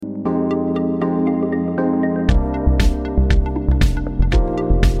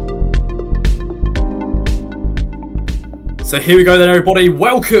So here we go then, everybody.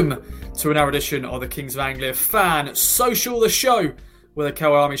 Welcome to another edition of the Kings of Anglia Fan Social, the show where the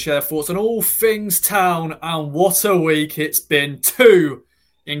KOA Army share their thoughts on all things town. And what a week it's been. 2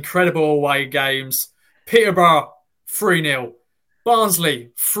 incredible away games. Peterborough, 3-0.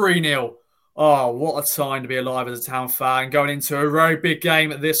 Barnsley, 3-0. Oh, what a time to be alive as a town fan. Going into a very big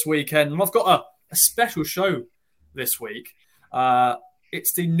game this weekend. And I've got a special show this week.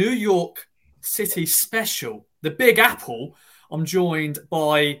 It's the New York City Special, the Big Apple. I'm joined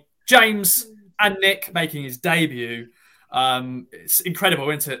by James and Nick making his debut. It's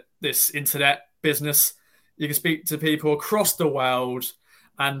incredible, isn't it, this internet business? You can speak to people across the world,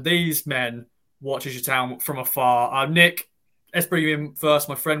 and these men watch your town from afar. Nick, let's bring you in first,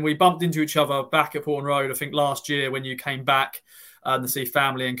 my friend. We bumped into each other back at Portland Road, I think, last year when you came back to see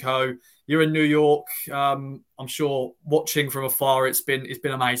family and co. You're in New York. I'm sure watching from afar, it's been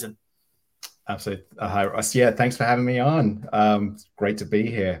amazing. Absolutely. Hi, Ross. Yeah, thanks for having me on. It's great to be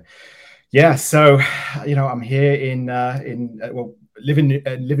here. Yeah, so I'm here live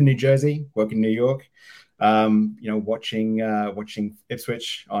in New Jersey, work in New York. Watching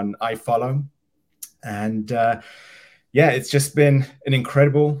Ipswich on iFollow, and it's just been an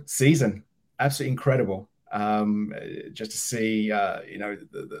incredible season. Absolutely incredible. Just to see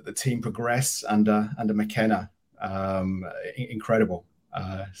the team progress under McKenna. Incredible.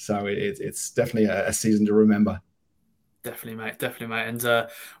 So it's definitely a season to remember. Definitely, mate. And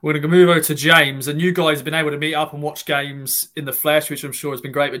we're going to move over to James. And you guys have been able to meet up and watch games in the flesh, which I'm sure has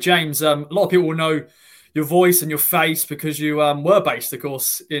been great. But James, a lot of people will know your voice and your face because you were based, of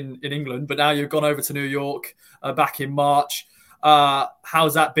course, in England. But now you've gone over to New York back in March.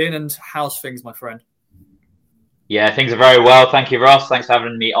 How's that been, and how's things, my friend? Yeah, things are very well. Thank you, Ross. Thanks for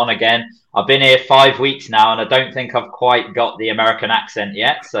having me on again. I've been here 5 weeks now, and I don't think I've quite got the American accent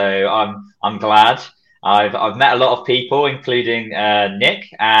yet. So I'm glad. I've met a lot of people, including Nick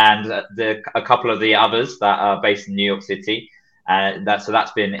and a couple of the others that are based in New York City. So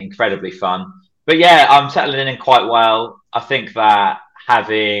that's been incredibly fun. But yeah, I'm settling in quite well. I think that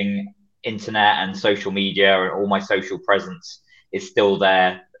having internet and social media and all my social presence is still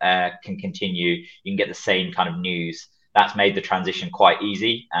there, can continue. You can get the same kind of news. That's made the transition quite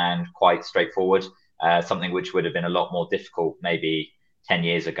easy and quite straightforward. Something which would have been a lot more difficult maybe 10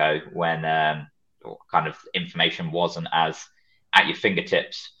 years ago when kind of information wasn't as at your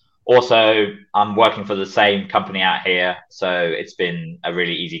fingertips. Also, I'm working for the same company out here, so it's been a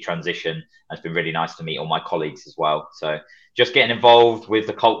really easy transition. It's been really nice to meet all my colleagues as well. So just getting involved with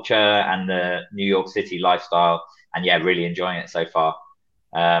the culture and the New York City lifestyle, and yeah, really enjoying it so far.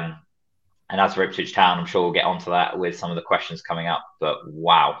 And as for Ipswich Town, I'm sure we'll get onto that with some of the questions coming up. But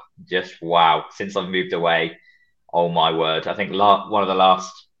wow, just wow! Since I've moved away, oh my word! I think one of the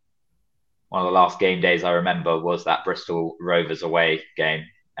last game days I remember was that Bristol Rovers away game.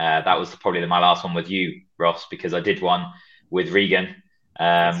 That was probably my last one with you, Ross, because I did one with Regan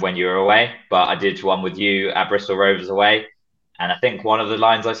when you were away, but I did one with you at Bristol Rovers away. And I think one of the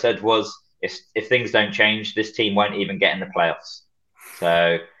lines I said was, if things don't change, this team won't even get in the playoffs.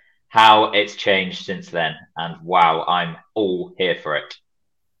 So how it's changed since then. And wow, I'm all here for it.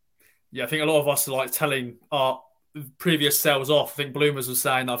 Yeah, I think a lot of us are like telling our previous selves off. I think Bloomers was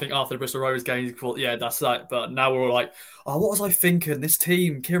saying that, I think after the Bristol Rovers game, he thought, yeah, that's right. But now we're all like, oh, what was I thinking? This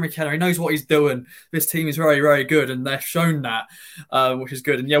team, Kieran McKenna, he knows what he's doing. This team is very, very good. And they've shown that, which is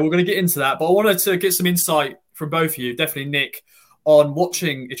good. And yeah, we're going to get into that. But I wanted to get some insight from both of you, definitely Nick, on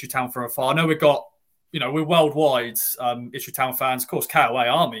watching Ipswich Town from afar. I know we're worldwide Ipswich Town fans. Of course, KOA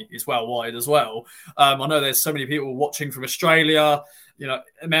Army is worldwide as well. I know there's so many people watching from Australia,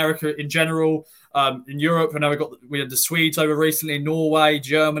 America in general, in Europe. I know we had the Swedes over recently, Norway,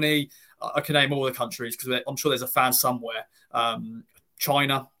 Germany. I can name all the countries because I'm sure there's a fan somewhere.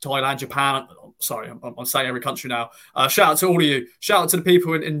 China, Thailand, Japan. Sorry, I'm saying every country now. Shout out to all of you. Shout out to the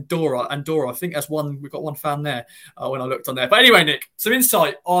people in Andorra. I think we've got one fan there when I looked on there. But anyway, Nick, some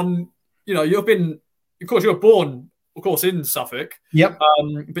insight on, you've been, of course, you were born, of course, in Suffolk. Yep.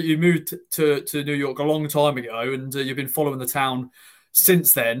 But you moved to New York a long time ago, and you've been following the town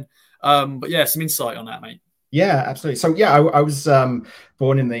since then. But yeah, some insight on that, mate. Yeah, absolutely. So yeah, I was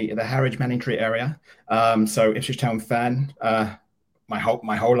born in the Harwich Manningtree area. So Ipswich Town fan my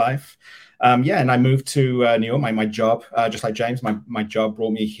whole life. And I moved to New York. My job, just like James, my job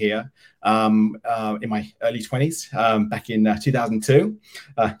brought me here in my early 20s, back in 2002.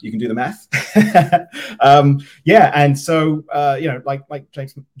 You can do the math. And so like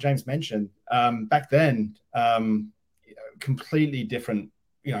James mentioned, back then, completely different,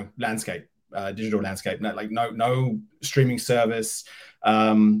 landscape, digital landscape. No streaming service.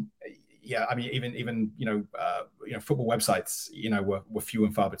 yeah, I mean, even football websites, were few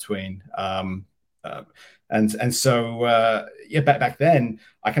and far between. And so back then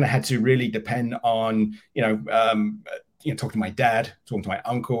I kind of had to really depend on talking to my dad, talking to my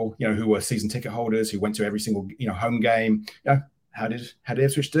uncle, who were season ticket holders, who went to every single home game. How did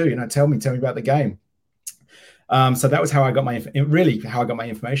Ipswich do? Tell me about the game. So that was how I got my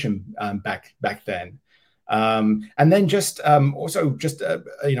information back then. And then just talking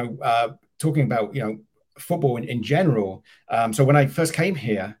about football in general. So when I first came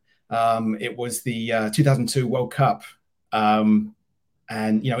here, it was the 2002 World Cup, and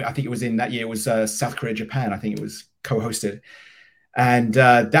I think it was in that year. It was South Korea, Japan. I think it was co-hosted, and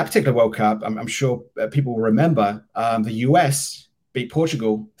that particular World Cup, I'm sure people will remember. The US beat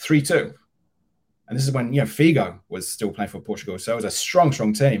Portugal 3-2, and this is when Figo was still playing for Portugal, so it was a strong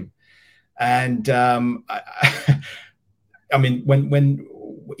team. And I mean, when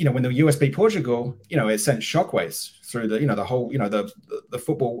the US beat Portugal, it sent shockwaves through the whole the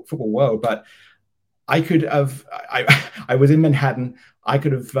football world. But I could have I was in Manhattan. I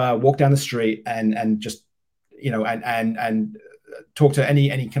could have walked down the street and just and talk to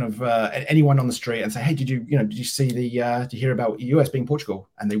any kind of anyone on the street and say, hey, did you see did you hear about US being Portugal?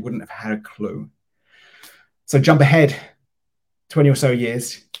 And they wouldn't have had a clue. So jump ahead 20 or so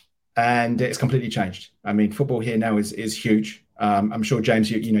years, and it's completely changed. I mean, football here now is huge. I'm sure, James,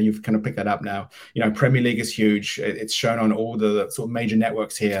 you've kind of picked that up now. Premier League is huge. It's shown on all the sort of major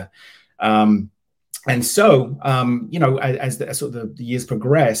networks here. And so, as the years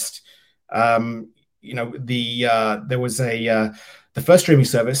progressed, there was the first streaming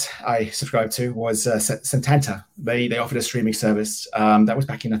service I subscribed to was Setanta. They offered a streaming service that was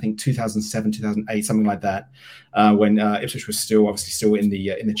back in, I think, 2007, 2008, something like that, when Ipswich was still in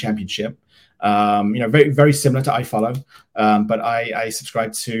the Championship. Very, very similar to iFollow, but I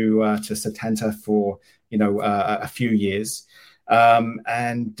subscribed to Setanta for a few years, and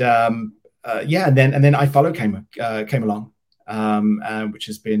then iFollow came along, which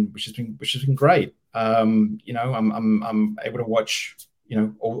has been great. I'm able to watch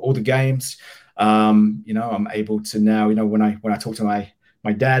all the games. I'm able to now when I talk to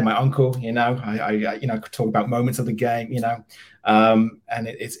my dad, my uncle, I could talk about moments of the game, and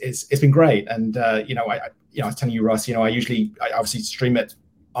it's been great. And I was telling you, Ross, I obviously stream it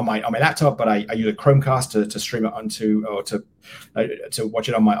on my laptop, but I use a Chromecast to stream it onto, or to watch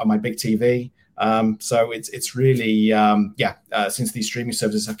it on my big TV. So it's really since these streaming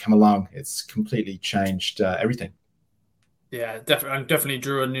services have come along, it's completely changed everything. Yeah, definitely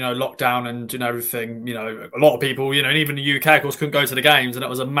during lockdown and everything. A lot of people, and even the UK, of course, couldn't go to the games, and that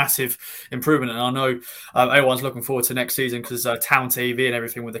was a massive improvement. And I know everyone's looking forward to next season because Town TV and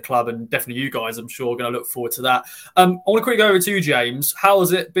everything with the club, and definitely you guys, I'm sure, are going to look forward to that. I want to quickly go over to you, James. How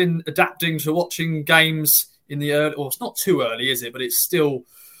has it been adapting to watching games in the early? Well, it's not too early, is it? But it's still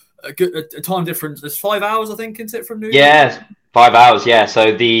a time difference. There's 5 hours, I think, isn't it, from New York? Yeah, 5 hours. Yeah,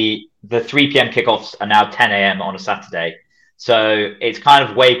 so the 3 p.m. kickoffs are now 10 a.m. on a Saturday. So it's kind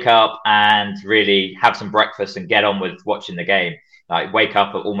of wake up and really have some breakfast and get on with watching the game. Like wake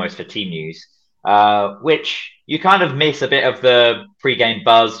up almost for team news, which you kind of miss a bit of the pre-game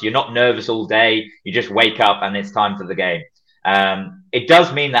buzz. You're not nervous all day. You just wake up and it's time for the game. It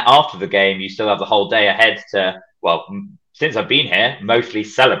does mean that after the game, you still have the whole day ahead to, well, since I've been here, mostly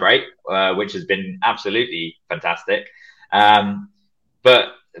celebrate, which has been absolutely fantastic. But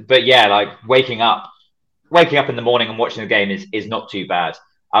yeah, like waking up in the morning and watching the game is not too bad.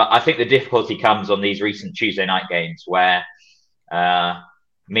 I think the difficulty comes on these recent Tuesday night games where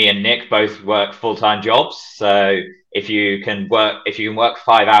me and Nick both work full-time jobs. So if you can work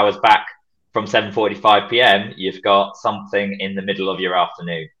 5 hours back from 7:45 p.m., you've got something in the middle of your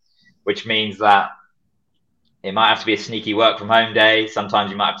afternoon, which means that it might have to be a sneaky work from home day. Sometimes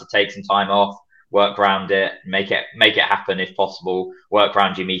you might have to take some time off, work around it, make it happen if possible, work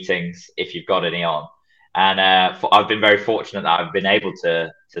around your meetings if you've got any on. And I've been very fortunate that I've been able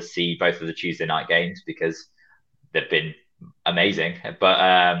to see both of the Tuesday night games because they've been amazing.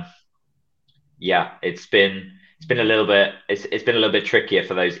 But it's been a little bit trickier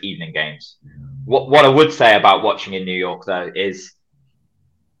for those evening games. What I would say about watching in New York though is,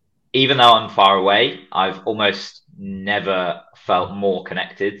 even though I'm far away, I've almost never felt more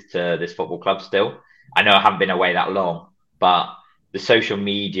connected to this football club still. I know I haven't been away that long, but the social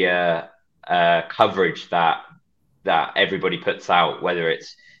media coverage that everybody puts out, whether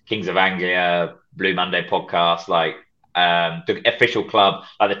it's Kings of Anglia, Blue Monday podcast, like the official club,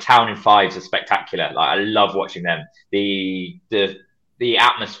 like the Town in Fives are spectacular. Like I love watching them. The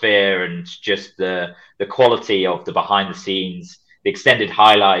atmosphere and just the quality of the behind the scenes, extended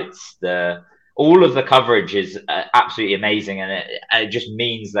highlights, all of the coverage is absolutely amazing, and it just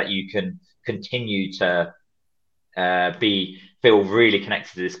means that you can continue to feel really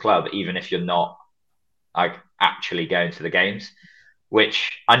connected to this club, even if you're not like actually going to the games.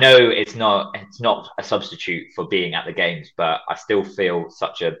 Which I know it's not a substitute for being at the games, but I still feel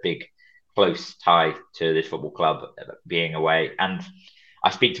such a big, close tie to this football club being away. And I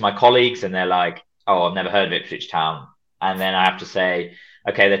speak to my colleagues, and they're like, "Oh, I've never heard of Ipswich Town," and then I have to say,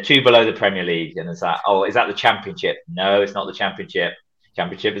 "Okay, they're 2 below the Premier League," and it's like, "Oh, is that the Championship?" No, it's not the Championship.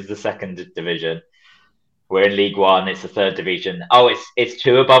 Championship is the 2nd division. We're in League One. It's the 3rd division. Oh, it's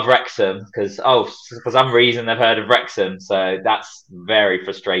 2 above Wrexham because for some reason they've heard of Wrexham. So that's very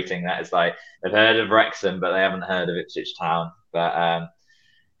frustrating. That is like they've heard of Wrexham, but they haven't heard of Ipswich Town. But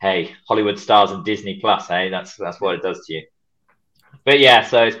hey, Hollywood stars and Disney Plus. Hey, that's what it does to you. But yeah,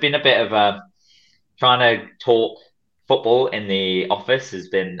 so it's been a bit of trying to talk football in the office has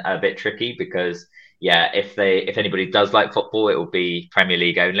been a bit tricky because if anybody does like football, it will be Premier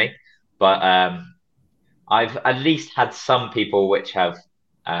League only. But I've at least had some people which have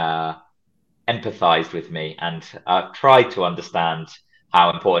empathized with me and tried to understand how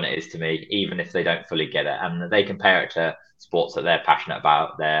important it is to me, even if they don't fully get it. And they compare it to sports that they're passionate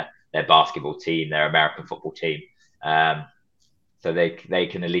about, their basketball team, their American football team. So they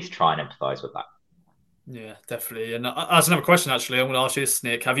can at least try and empathize with that. Yeah, definitely. And that's another question, actually. I'm going to ask you this,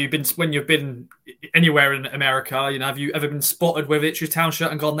 Nick. Have you been, when you've been anywhere in America, have you ever been spotted with Ipswich Town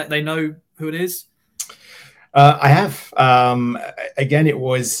shirt and gone, they know who it is? I have. Again, it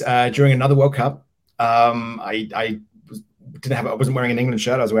was during another World Cup. I wasn't wearing an England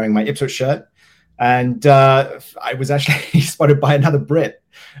shirt. I was wearing my Ipswich shirt, and I was actually spotted by another Brit.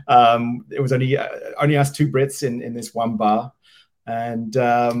 It was only us 2 Brits in this one bar, and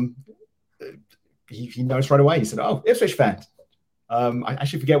he noticed right away. He said, "Oh, Ipswich fan." I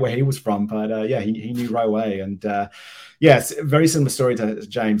actually forget where he was from, but he knew right away. And it's a very similar story to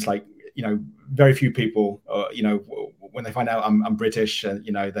James. Like, very few people, when they find out I'm British,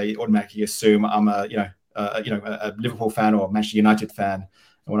 they automatically assume I'm a Liverpool fan or Manchester United fan.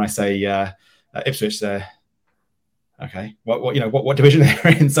 And when I say Ipswich, they're okay. What division they're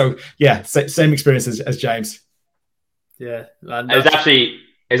in? So same experience as James. Yeah, it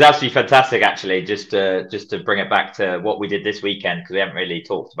was absolutely fantastic. Actually, just to bring it back to what we did this weekend, because we haven't really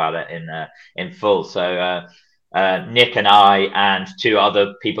talked about it in full. So. Nick and I and 2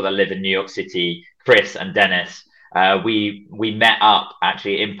 other people that live in New York City, Chris and Dennis, we met up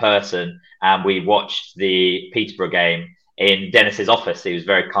actually in person, and we watched the Peterborough game in Dennis's office. He was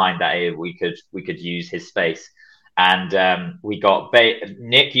very kind that we could use his space, and we got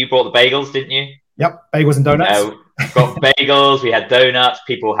Nick. You brought the bagels, didn't you? Yep, bagels and donuts. Got bagels. We had donuts.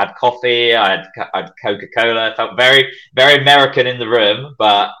 People had coffee. I had Coca-Cola. I felt very, very American in the room,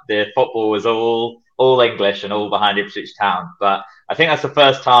 but the football was all English and all behind Ipswich Town. But I think that's the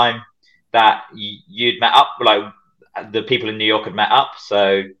first time that you'd met up, like the people in New York had met up.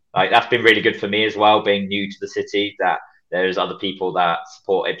 So like that's been really good for me as well, being new to the city, that there's other people that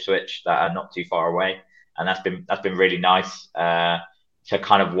support Ipswich that are not too far away. And that's been really nice to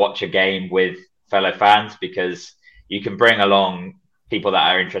kind of watch a game with fellow fans, because you can bring along people that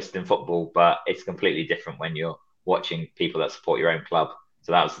are interested in football, but it's completely different when you're watching people that support your own club.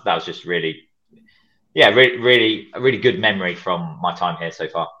 So that was just really a really good memory from my time here so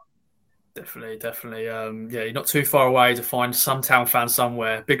far. Definitely. You're not too far away to find some town fan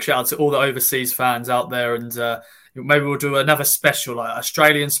somewhere. Big shout out to all the overseas fans out there, and maybe we'll do another special, like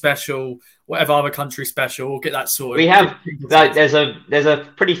Australian special, whatever other country special. We'll get that sorted. We have there's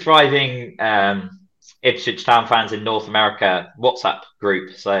a pretty thriving Ipswich Town fans in North America WhatsApp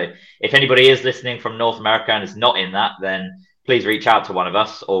group. So if anybody is listening from North America and is not in that, then please reach out to one of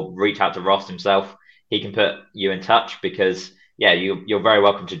us or reach out to Ross himself. He can put you in touch, because you're very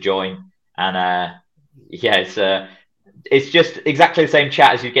welcome to join. And it's just exactly the same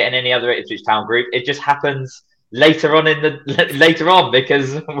chat as you get in any other Ipswich Town group. It just happens later on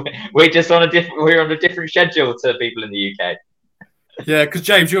because we're just on a different schedule to people in the UK. Yeah, because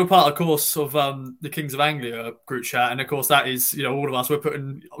James, you're part, of course, of the Kings of Anglia group chat, and of course that is, all of us. We're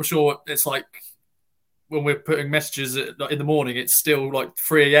putting. I'm sure it's like when we're putting messages in the morning, it's still like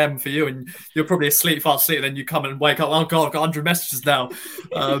 3 a.m. for you, and you're probably fast asleep, and then you come and wake up. Oh God, I've got 100 messages now.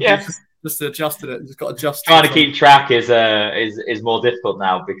 Just adjusted it. Just got to adjust. Trying to keep track is more difficult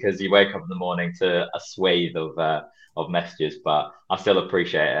now, because you wake up in the morning to a swathe of messages. But I still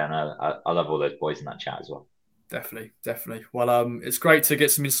appreciate it, and I love all those boys in that chat as well. Definitely. Well, it's great to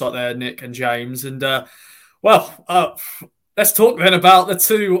get some insight there, Nick and James. And Let's talk then about the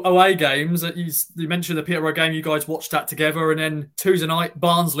two away games that you mentioned. The Peterborough game, you guys watched that together, and then Tuesday night,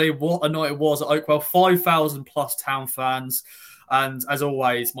 Barnsley. What a night it was at Oakwell! 5,000 plus town fans, and as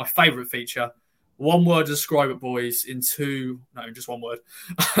always, my favourite feature. One word to describe it, boys. Just one word.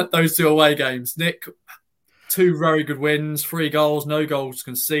 Those two away games, Nick. Two very good wins, 3 goals, no goals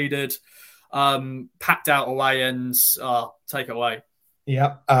conceded, packed out away ends. Take it away.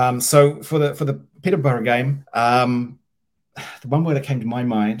 Yeah. So for the Peterborough game, the one word that came to my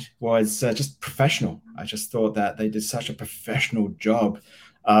mind was just professional. I just thought that they did such a professional job.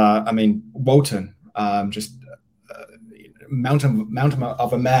 I mean, Walton, just mountain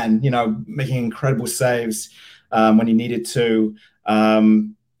of a man, making incredible saves when he needed to,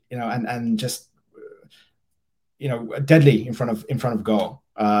 and just deadly in front of goal.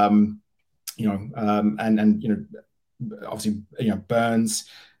 Obviously, Burns.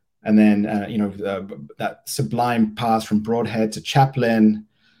 And then, that sublime pass from Broadhead to Chaplin.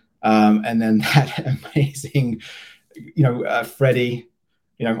 And then that amazing, Freddie,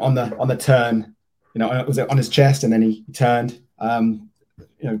 on the turn, was it on his chest and then he turned,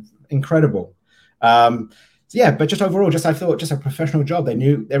 incredible. But just overall, I thought just a professional job.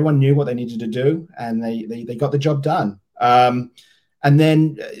 Everyone knew what they needed to do and they got the job done. And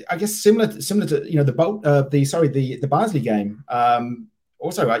then I guess similar to, the Barnsley game,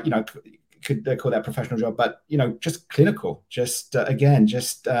 also, could call that a professional job, but, just clinical,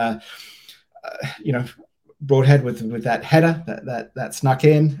 Broadhead with that header that snuck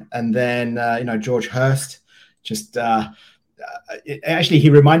in. And then, George Hurst, actually,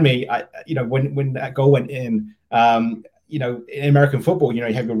 he reminded me, when that goal went in, in American football, you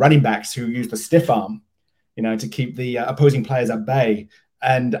have your running backs who use the stiff arm, to keep the opposing players at bay.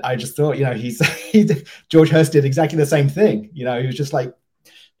 And I just thought, George Hurst did exactly the same thing. He was just like,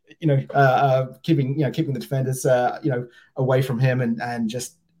 keeping the defenders, away from him, and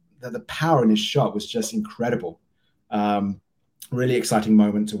just the power in his shot was just incredible. Really exciting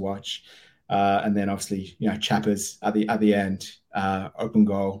moment to watch. And then obviously, Chappers at the end, open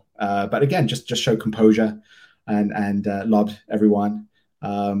goal. But again, just showed composure and lobbed everyone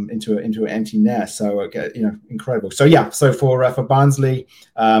into an empty net. So incredible. So yeah. So for Barnsley,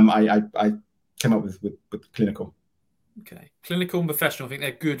 I came up with clinical. Okay, clinical and professional. I think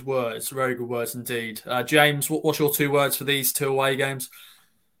they're good words, very good words indeed. James, what's your 2 words for these 2 away games?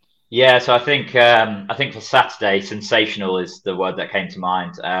 Yeah, so I think for Saturday, sensational is the word that came to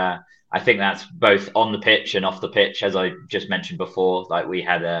mind. I think that's both on the pitch and off the pitch, as I just mentioned before. Like we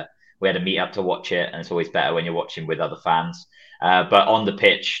had a meet up to watch it, and it's always better when you're watching with other fans. But on the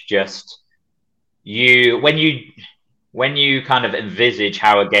pitch, just when you kind of envisage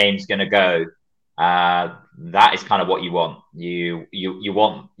how a game's going to go, that is kind of what you want. You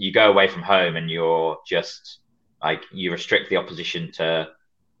go away from home and you're just like, you restrict the opposition to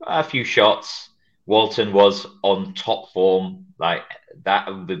a few shots. Walton was on top form. Like that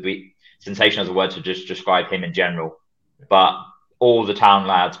would be sensational as a word to just describe him in general. But all the town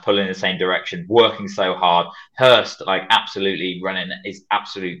lads pulling in the same direction, working so hard. Hurst, like, absolutely running his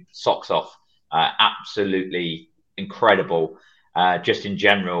absolute socks off. Absolutely incredible. Just in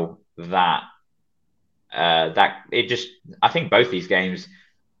general, that it just, I think both these games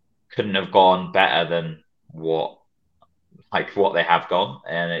couldn't have gone better than what they have gone.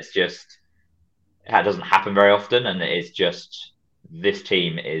 And it's just, that doesn't happen very often. And it's just, this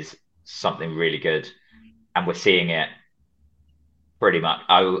team is something really good. And we're seeing it pretty much,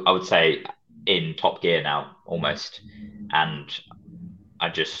 I would say, in top gear now, almost. And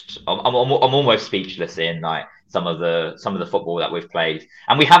I'm almost speechless in like some of the football that we've played.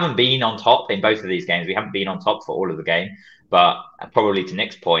 And we haven't been on top in both of these games. We haven't been on top for all of the game. But probably to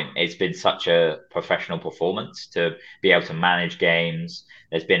Nick's point, it's been such a professional performance to be able to manage games.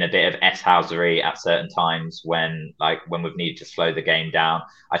 There's been a bit of S-housery at certain times when we've needed to slow the game down.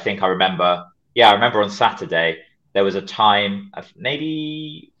 I remember on Saturday, there was a time of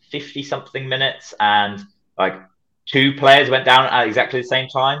maybe 50 something minutes and like 2 players went down at exactly the same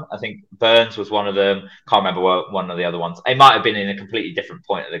time. I think Burns was one of them. Can't remember one of the other ones. It might have been in a completely different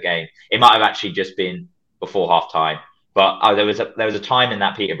point of the game. It might have actually just been before half time. But there was a time in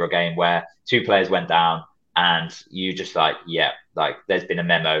that Peterborough game where 2 players went down, and you just there's been a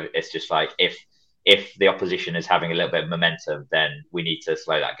memo. It's just like, if the opposition is having a little bit of momentum, then we need to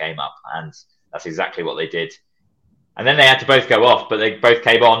slow that game up, and that's exactly what they did. And then they had to both go off, but they both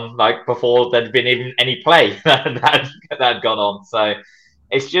came on like before there'd been even any play that had gone on. So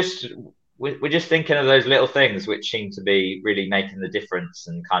it's just, we're just thinking of those little things which seem to be really making the difference,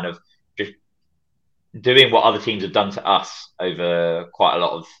 and kind of just doing what other teams have done to us over quite a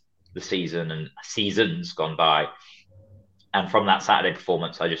lot of the season and seasons gone by. And from that Saturday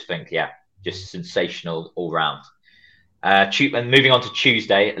performance, I just think, just sensational all round. And moving on to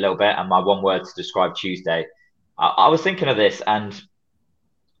Tuesday a little bit, and my one word to describe Tuesday, I was thinking of this, and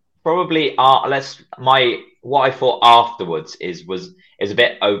probably what I thought afterwards is a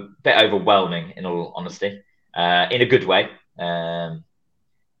bit overwhelming, in all honesty, in a good way. To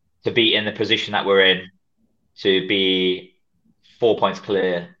be in the position that we're in, to be 4 points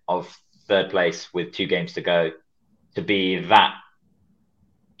clear of third place with 2 games to go, to be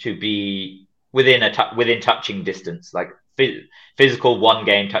within touching distance, like physical 1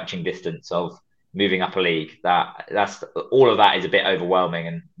 game touching distance of moving up a league. That's all of that is a bit overwhelming,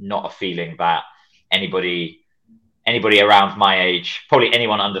 and not a feeling that anybody around my age, probably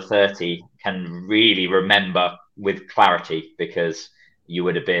anyone under 30, can really remember with clarity, because you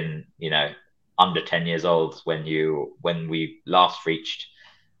would have been, under 10 years old when we last reached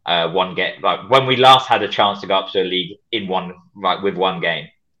 1 game, like when we last had a chance to go up to a league with 1 game,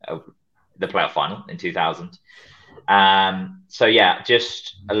 the playoff final in 2000.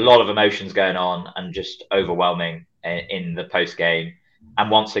 Just a lot of emotions going on, and just overwhelming in the post game. And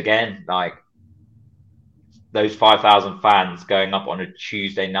once again, like those 5,000 fans going up on a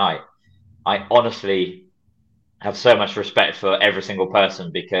Tuesday night, I honestly have so much respect for every single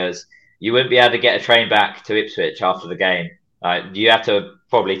person, because you wouldn't be able to get a train back to Ipswich after the game. You have to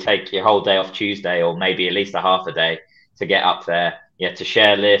probably take your whole day off Tuesday, or maybe at least a half a day, to get up there. You have to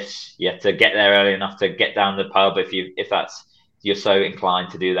share lifts. You have to get there early enough to get down to the pub if you're so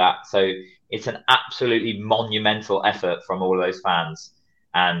inclined to do that. So it's an absolutely monumental effort from all of those fans,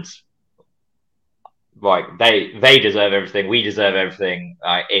 and they deserve everything. We deserve everything.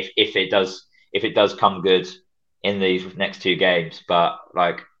 If it does come good in these next 2 games, but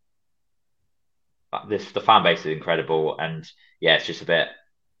the fan base is incredible, and it's just a bit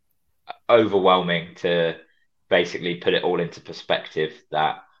overwhelming to basically put it all into perspective,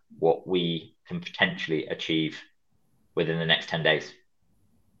 that what we can potentially achieve within the next 10 days.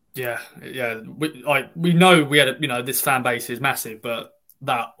 Yeah. We know we had this fan base is massive, but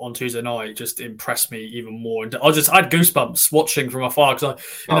that on Tuesday night just impressed me even more. And I had goosebumps watching from afar, because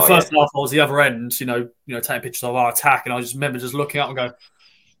in the first half I was the other end, taking pictures of our attack, and I just remember just looking up and going,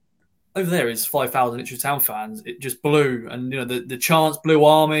 over there is 5,000 Ipswich Town fans. It just blew, and the chants blew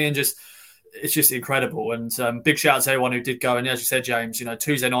Army, and it's just incredible. And big shout out to everyone who did go. And as you said, James,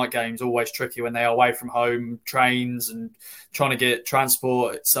 Tuesday night games are always tricky when they are away from home, trains and trying to get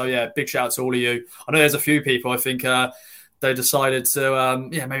transport. So big shout out to all of you. I know there's a few people, I think they decided to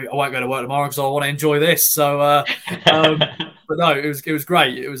maybe I won't go to work tomorrow because I want to enjoy this. So but no, it was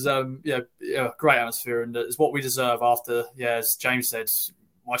great. It was great atmosphere, and it's what we deserve after, as James said,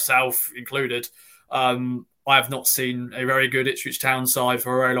 myself included. I have not seen a very good Ipswich Town side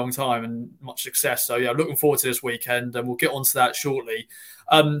for a very long time, and much success. So looking forward to this weekend, and we'll get onto that shortly.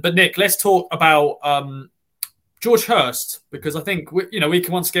 But Nick, let's talk about George Hurst, because I think we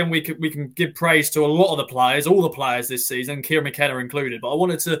can once again we can give praise to a lot of the players, all the players this season, Kieran McKenna included. But I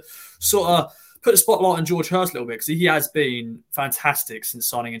wanted to sort of put a spotlight on George Hurst a little bit, because he has been fantastic since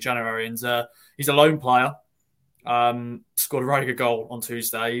signing in January, and he's a lone player. Scored a very good goal on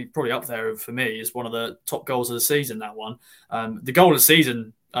Tuesday, probably up there for me as one of the top goals of the season, that one. The goal of the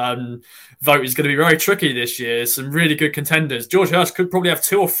season vote is going to be very tricky this year. Some really good contenders. George Hurst could probably have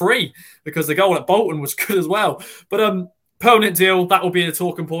 2 or 3, because the goal at Bolton was good as well. But permanent deal, that will be the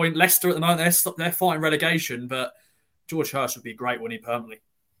talking point. Leicester at the moment, they're fighting relegation, but George Hurst would be great, wouldn't he, permanently?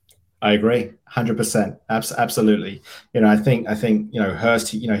 I agree, 100%, absolutely. I think Hurst,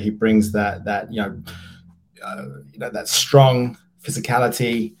 he brings that that strong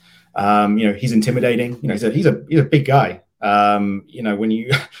physicality. He's intimidating. He's a big guy. When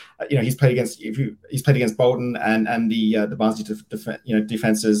he's played against Bolton and the Barnsley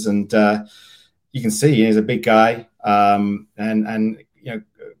defenses, and you can see he's a big guy, and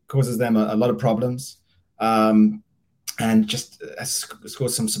causes them a lot of problems, and just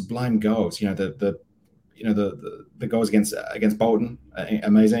scored some sublime goals. The goals against Bolton,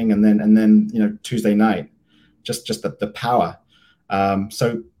 amazing, and then Tuesday night, just the power.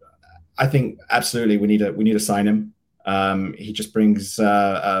 So I think absolutely we need to sign him. He just brings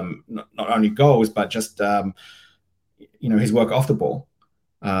not only goals, but just his work off the ball.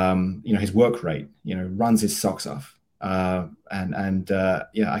 His work rate. Runs his socks off. I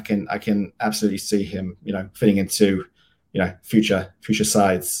can absolutely see him fitting into future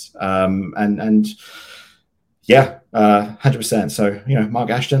sides. 100%. So Mark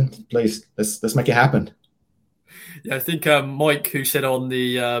Ashton, please let's make it happen. Yeah, I think Mike, who said on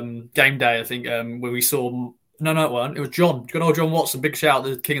the game day, I think when we saw No, it wasn't. It was John. Good old John Watson. Big shout,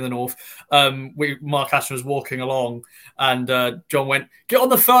 the King of the North. Mark Ashton was walking along, and John went, "Get on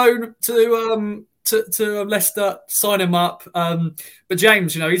the phone to Leicester, sign him up." But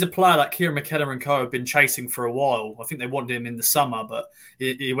James, he's a player that Kieran McKenna and co have been chasing for a while. I think they wanted him in the summer, but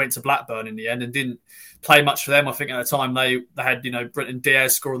he went to Blackburn in the end and didn't play much for them. I think at the time they had Brenton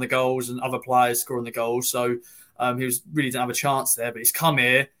Diaz scoring the goals and other players scoring the goals, so he really didn't have a chance there. But he's come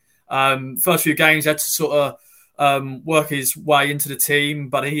here. First few games, he had to sort of work his way into the team,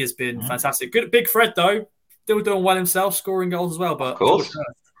 but he has been fantastic. Good, big Fred though, still doing well himself, scoring goals as well. But of course,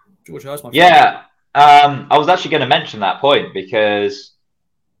 George Hurst, my friend. Yeah, I was actually going to mention that point because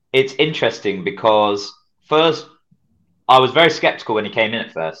it's interesting. Because first, I was very skeptical when he came in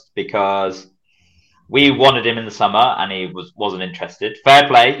at first because we wanted him in the summer and he wasn't interested. Fair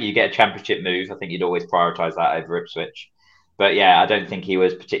play, you get a championship move. I think you'd always prioritise that over Ipswich. But yeah, I don't think he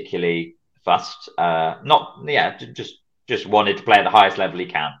was particularly fussed. Just wanted to play at the highest level he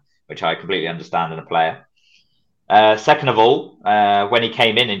can, which I completely understand in a player. Second of all, when he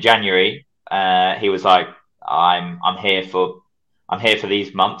came in January, he was like, "I'm here for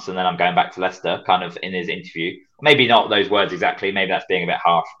these months, and then I'm going back to Leicester." Kind of in his interview, maybe not those words exactly. Maybe that's being a bit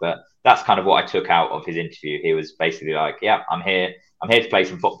harsh, but that's kind of what I took out of his interview. He was basically like, "Yeah, I'm here to play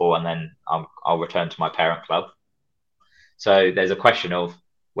some football, and then I'll return to my parent club." So there's a question of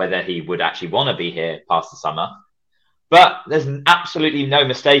whether he would actually want to be here past the summer. But there's absolutely no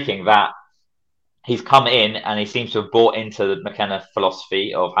mistaking that he's come in and he seems to have bought into the McKenna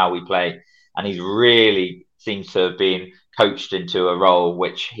philosophy of how we play. And he's really seems to have been coached into a role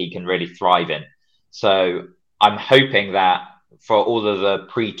which he can really thrive in. So I'm hoping that for all of the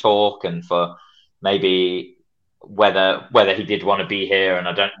pre-talk and for maybe whether he did want to be here, and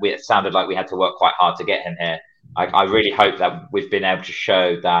it sounded like we had to work quite hard to get him here. I really hope that we've been able to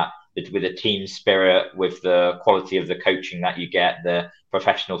show that with the team spirit, with the quality of the coaching that you get, the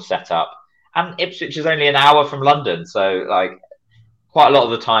professional setup. And Ipswich is only an hour from London. So quite a lot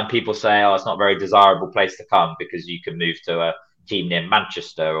of the time people say, "Oh, it's not a very desirable place to come because you can move to a team near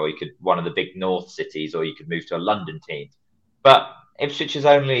Manchester, or you could one of the big North cities, or you could move to a London team." But Ipswich is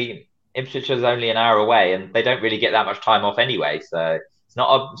only an hour away, and they don't really get that much time off anyway. So it's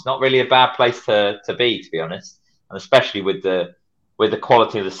not really a bad place to be honest. And especially with the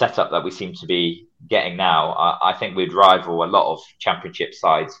quality of the setup that we seem to be getting now, I think we'd rival a lot of championship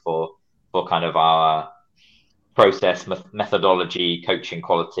sides for kind of our process, methodology, coaching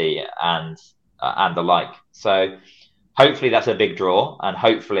quality, and the like. So hopefully that's a big draw, and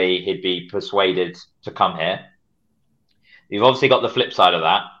hopefully he'd be persuaded to come here. You've obviously got the flip side of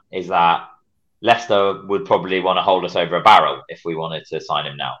that, is that Leicester would probably want to hold us over a barrel if we wanted to sign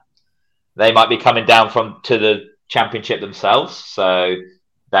him now. They might be coming down to the Championship themselves, so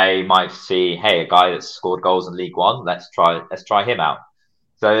they might see, hey, a guy that's scored goals in League One, let's try him out.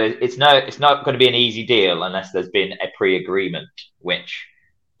 So it's not going to be an easy deal unless there's been a pre-agreement, which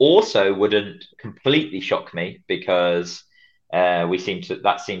also wouldn't completely shock me because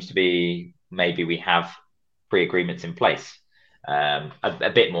that seems to be maybe we have pre-agreements in place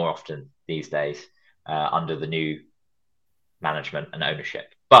a bit more often these days under the new management and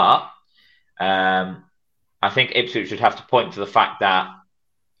ownership. But I think Ipswich would have to point to the fact that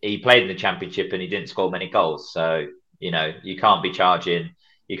he played in the Championship and he didn't score many goals. So you can't be charging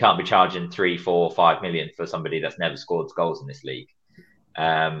 3, 4, 5 million for somebody that's never scored goals in this league.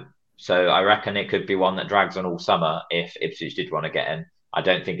 So I reckon it could be one that drags on all summer if Ipswich did want to get him. I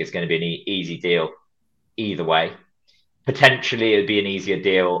don't think it's going to be an easy deal either way. Potentially, it would be an easier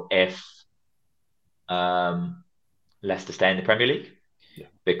deal if Leicester stay in the Premier League,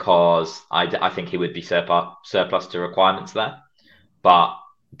 because I think he would be surplus to requirements there. But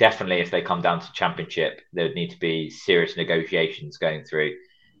definitely, if they come down to Championship, there would need to be serious negotiations going through.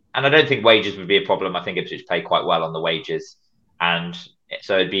 And I don't think wages would be a problem. I think Ipswich pay quite well on the wages. And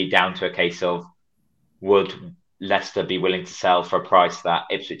so it'd be down to a case of, would Leicester be willing to sell for a price that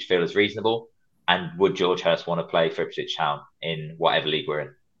Ipswich feel is reasonable? And would George Hurst want to play for Ipswich Town in whatever league we're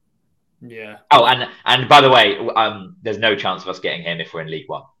in? Yeah. Oh, and by the way, there's no chance of us getting him if we're in League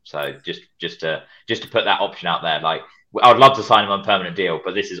One. So just to put that option out there, I would love to sign him on a permanent deal,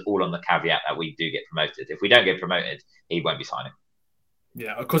 but this is all on the caveat that we do get promoted. If we don't get promoted, he won't be signing.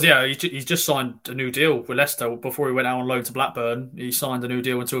 Yeah, because he's just signed a new deal with Leicester before he went out on loan to Blackburn. He signed a new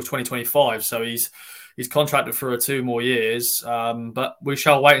deal until 2025, so he's contracted for 2 more years. But we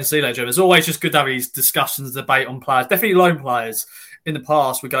shall wait and see later. It's always just good to have these discussions, debate on players, definitely loan players. In the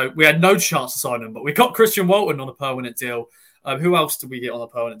past, we had no chance to sign them, but we got Christian Walton on a permanent deal. Who else did we get on a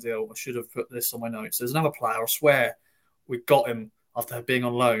permanent deal? I should have put this on my notes. There's another player, I swear, we got him after being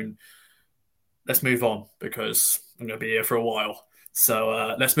on loan. let's move on because I'm going to be here for a while.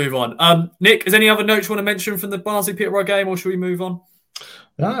 So let's move on. Nick, is there any other notes you want to mention from the Barnsley Peterborough game, or should we move on?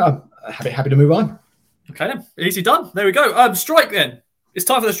 No, I'm happy to move on. Okay, then. Easy done. There we go. Strike then. It's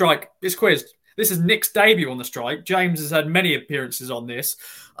time for the strike. It's quizzed. This is Nick's debut on the strike. James has had many appearances on this.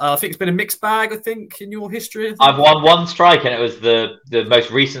 I think it's been a mixed bag, in your history. I've won one strike, and it was the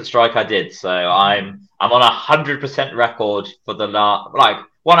most recent strike I did. So I'm on 100% record for the last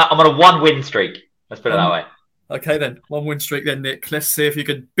one. I'm on a 1-win streak. Let's put it that way. Okay, then. 1-win streak then, Nick. Let's see if you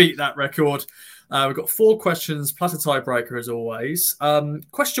can beat that record. We've got 4 questions plus a tiebreaker as always.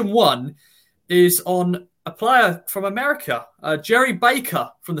 Question 1 is on a player from America, Jerry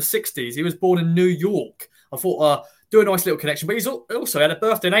Baker from the 60s. He was born in New York. I thought, do a nice little connection, but he's also had a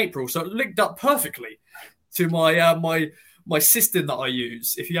birthday in April, so it linked up perfectly to my my system that I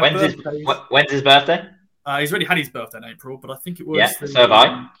use. If you have when's his birthday? He's already had his birthday in April, but I think it was... Yeah, so have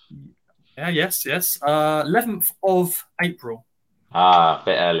I. Yeah, yes. 11th of April. A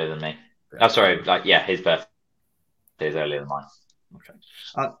bit earlier than me. Oh, sorry. His birthday is earlier than mine. Okay.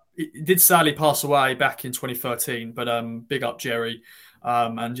 He did sadly pass away back in 2013, but big up Jerry.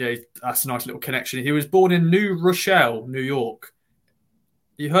 And yeah, that's a nice little connection. He was born in New Rochelle, New York.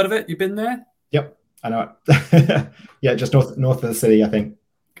 You heard of it? You been there? Yep, I know it. Yeah, just north of the city, I think.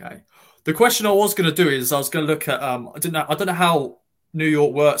 Okay. The question I was going to do is I was going to look at I don't know how New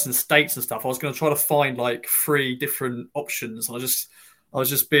York works and states and stuff. I was going to try to find 3 different options. And I was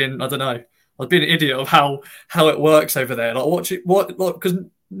just being, I don't know. I was being an idiot of how it works over there. Because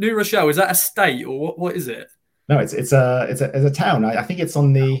New Rochelle, is that a state or what is it? No, it's a town. I think it's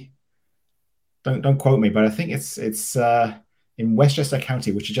on the. Don't quote me, but I think it's in Westchester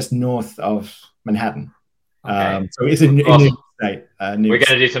County, which is just north of Manhattan. Okay. So it's in New York State. We're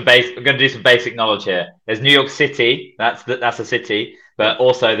going to do some basic knowledge here. There's New York City. That's a city, but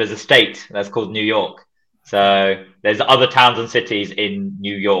also there's a state that's called New York. So there's other towns and cities in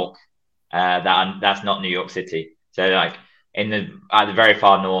New York that's not New York City. So at the very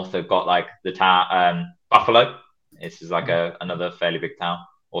far north, they've got the town Buffalo. This is another fairly big town.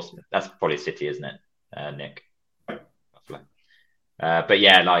 Also, that's probably a city, isn't it, Nick? Buffalo. But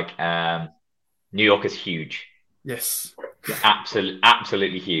yeah, New York is huge. Yes.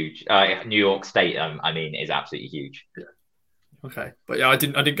 Absolutely huge. New York State, is absolutely huge. Yeah. Okay, but yeah, I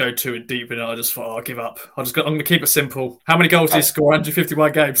didn't go too deep in it. I just thought I'll give up. I'm going to keep it simple. How many goals did he score?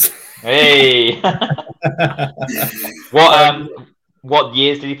 151 games. Hey. What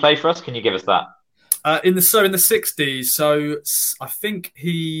years did he play for us? Can you give us that? In the 60s. So I think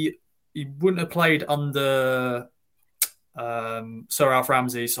he wouldn't have played under Sir Alf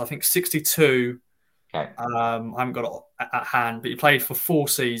Ramsey. So I think 62. Okay. I haven't got it at hand, but he played for 4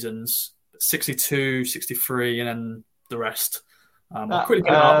 seasons: 62, 63, and then the rest.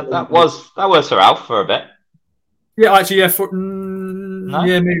 That was Sir Alf for a bit. Yeah, actually,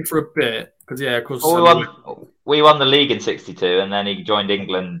 yeah, maybe for a bit because of course. We won the league in 62, and then he joined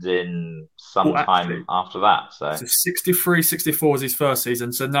England in some time after that. So 63, 64 was his first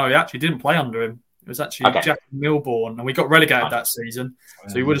season. So no, he actually didn't play under him. It was actually Jack Milbourne, and we got relegated that season.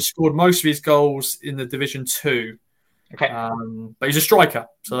 So he would have scored most of his goals in the Division 2. Okay. But he's a striker.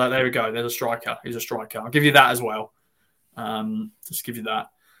 So there we go. There's a striker. He's a striker. I'll give you that as well. Just give you that.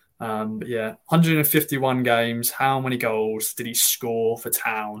 But yeah, 151 games. How many goals did he score for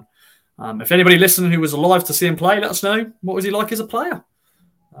Town? If anybody listening who was alive to see him play, let us know. What was he like as a player?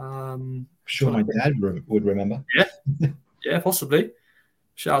 Sure, my dad would remember. Yeah, yeah, possibly.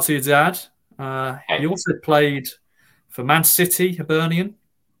 Shout out to your dad. He also played for Man City, Hibernian,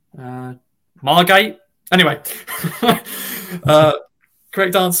 Margate. Anyway,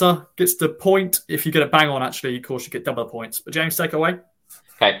 correct answer gets the point. If you get it bang on, actually, of course, you get double points. But James, take it away.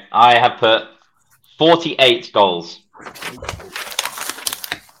 Okay, I have put 48 goals.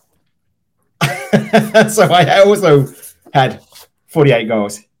 So I also had 48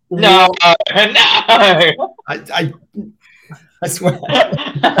 goals. No. I swear.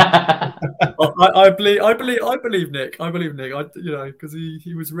 I believe Nick. Because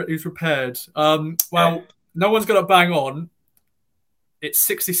he was prepared. Well, no one's got a bang on. It's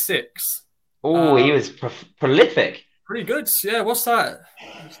 66. Oh, he was prolific. Pretty good. Yeah. What's that?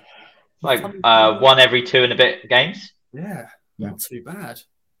 One every 2 and a bit games. Yeah. Not too bad.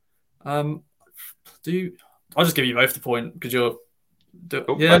 I'll just give you both the point because you're.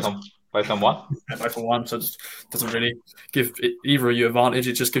 Both on one. Both on one, so it doesn't really give either of you advantage.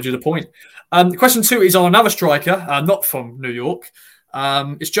 It just gives you the point. Question 2 is on another striker, not from New York.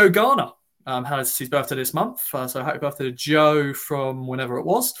 It's Joe Garner. Has his birthday this month, so happy birthday to Joe from whenever it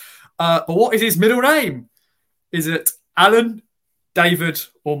was. But what is his middle name? Is it Alan, David,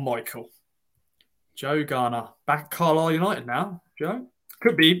 or Michael? Joe Garner back at Carlisle United now. Joe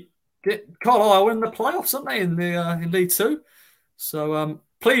could be get Carlisle in the playoffs, aren't they, in the in League Two? So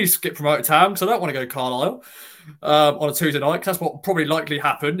please get promoted, Town, because I don't want to go to Carlisle on a Tuesday night. Because that's what probably likely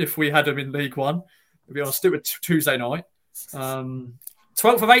happened if we had them in League One. It'd be on a stupid Tuesday night.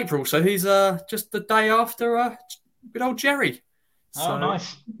 12th of April, so he's just the day after good old Jerry. So,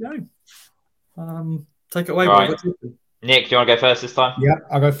 nice. Take it away. Right. Nick, do you want to go first this time? Yeah,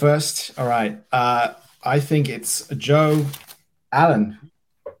 I'll go first. All right. I think it's Joe Allen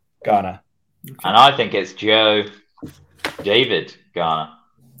Garner. Okay. And I think it's Joe David Garner.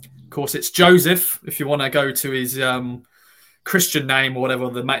 Of course, it's Joseph, if you want to go to his Christian name or whatever,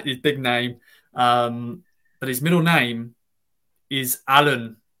 his big name. But his middle name is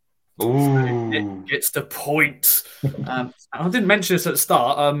Allen. Ooh. It gets the point. I didn't mention this at the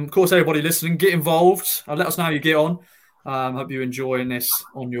start. Of course, everybody listening, get involved. Let us know how you get on. Hope you're enjoying this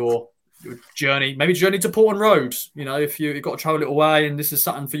on your journey. Maybe journey to Portland Road. You know, if you've got to travel a little way and this is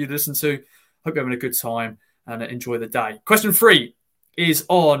something for you to listen to, hope you're having a good time and enjoy the day. Question 3 is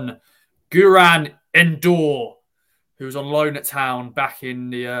on Guran Endor, who was on loan at Town back in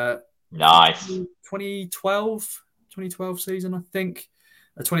the nice 2012 season, I think.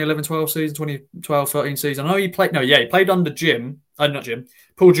 2011-12 season, 2012-13 season. I know he played. He played under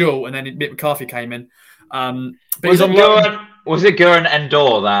Paul Jewell, and then Mick McCarthy came in. But was it Guran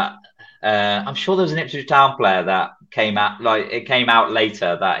Endor that? I'm sure there was an Ipswich Town player that came out. It came out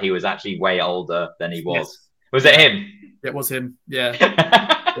later that he was actually way older than he was. Yes. Was it him? It was him. Yeah.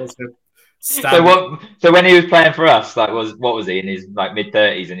 It was him. So when he was playing for us, what was he in his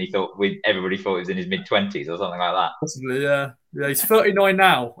mid-30s, and everybody thought he was in his mid-20s or something like that. Possibly, yeah. Yeah, he's 39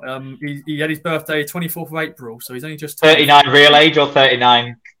 now. He had his birthday 24th of April, so he's only just 39 real age or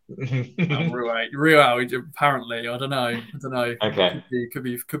 39 real age, apparently. I don't know. Okay.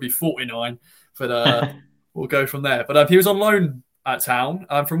 Could be 49, but we'll go from there. But he was on loan at Town.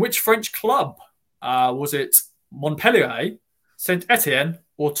 From which French club? Was it Montpellier, Saint Etienne,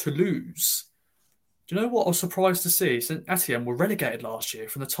 or Toulouse? Do you know what I was surprised to see? Saint Etienne were relegated last year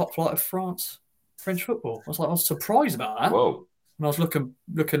from the top flight of French football. I was surprised about that. Whoa! When I was looking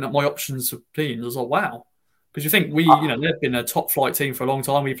at my options of teams, I was like, wow. Because you think they've been a top flight team for a long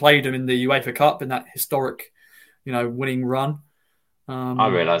time. We played them in the UEFA Cup in that historic, winning run. I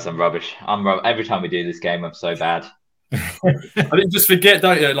realise I'm rubbish. Every time we do this game, I'm so bad. I didn't just forget,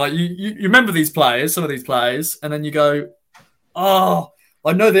 don't you? Like you remember these players, some of these players, and then you go, oh,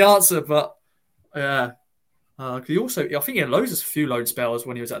 I know the answer, but yeah. He also, I think he had a few loan spells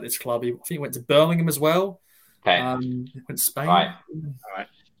when he was at this club. I think he went to Birmingham as well. Okay. He went to Spain. Right. All right.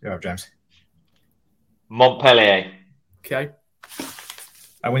 You're up, James. Montpellier. Okay.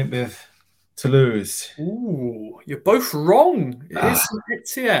 I went with Toulouse. Ooh, you're both wrong. It is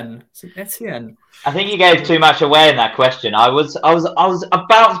Saint Etienne. I think you gave too much away in that question. I was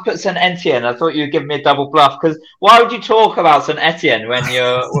about to put Saint Etienne. I thought you'd give me a double bluff, because why would you talk about Saint Etienne when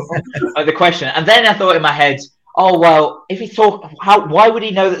you're at the question? And then I thought in my head, oh well, if he why would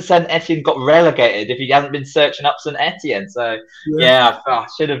he know that Saint Etienne got relegated if he hasn't been searching up Saint Etienne? So I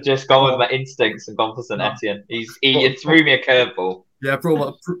should have just gone with my instincts and gone for Saint Etienne. He threw me a curveball. Yeah,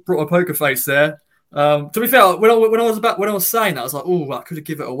 brought a poker face there. To be fair, when I was saying that, I was like, oh, I could have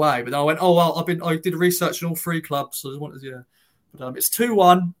given it away. But then I went, oh well, I did research in all 3 clubs, so I just wanted But it's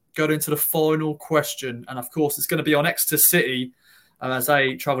 2-1 going into the final question, and of course it's going to be on Exeter City as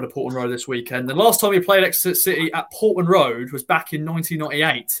they travel to Portland Road this weekend. The last time we played Exeter City at Portland Road was back in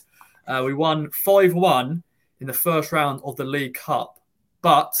 1998. We won 5-1 in the first round of the League Cup.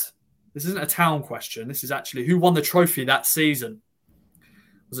 But this isn't a Town question. This is actually who won the trophy that season.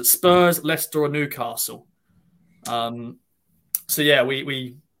 Was it Spurs, Leicester, or Newcastle? So yeah,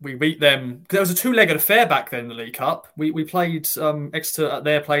 we beat them. There was a 2-legged affair back then in the League Cup. We played Exeter at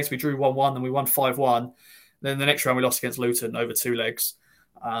their place. We drew 1-1, then we won 5-1. Then the next round we lost against Luton over 2 legs.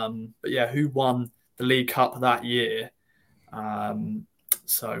 But yeah, who won the League Cup that year?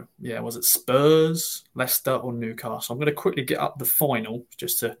 So yeah, was it Spurs, Leicester, or Newcastle? I'm going to quickly get up the final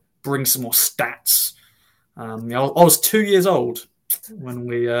just to bring some more stats. I was 2 years old when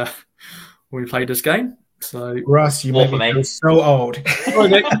we played this game. So Russ, you make me feel so old.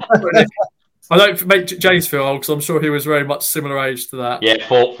 I don't make James feel old because I'm sure he was very much similar age to that. Yeah,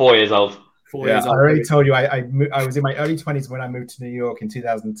 4 years old. 4 years old. I already told you I was in my early 20s when I moved to New York in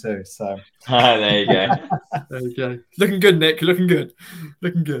 2002. So there you go. There you go. Looking good, Nick. Looking good.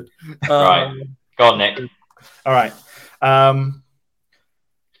 Right. Go on, Nick. All right.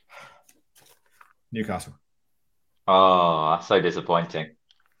 Newcastle. Oh, that's so disappointing.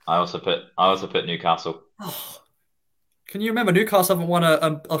 I also put Newcastle. Oh, Can you remember Newcastle haven't won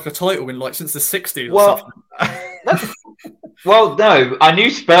a title in since the 60s or something? Well, no, I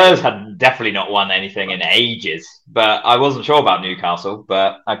knew Spurs had definitely not won anything in ages, but I wasn't sure about Newcastle.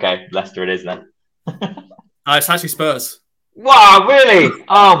 But okay, Leicester it is then. It's actually Spurs. Wow, really?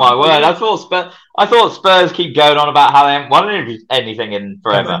 Oh my word! I thought Spurs keep going on about how they haven't won anything in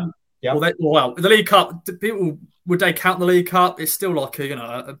forever. Yeah. Well, the League Cup. People would they count the League Cup? It's still I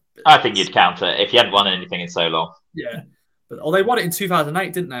think you'd count it if you hadn't won anything in so long. Yeah, but they won it in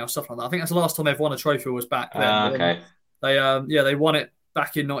 2008, didn't they, or stuff like that? I think that's the last time they've won a trophy was back then. Okay. They won it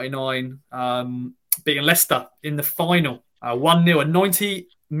back in '99, beating Leicester in the final, 1-0, a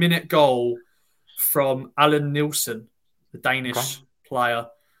 90-minute goal from Alan Nielsen, the Danish player.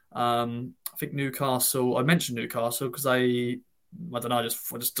 I think Newcastle. I mentioned Newcastle because I don't know. I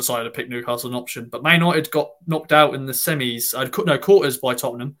just decided to pick Newcastle as an option. But Man United got knocked out in the semis. Quarters by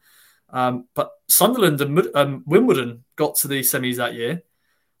Tottenham. But Sunderland and Wimbledon got to the semis that year.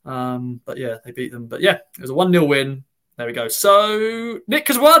 But yeah, they beat them. But yeah, it was a 1-0 win. There we go. So Nick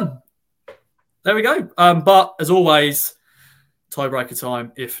has won. There we go. But as always, tiebreaker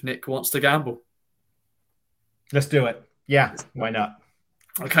time if Nick wants to gamble. Let's do it. Yeah, why not?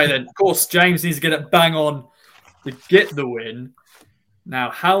 Okay, then. Of course, James needs to get it bang on to get the win. Now,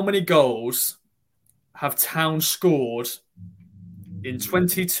 how many goals have Town scored in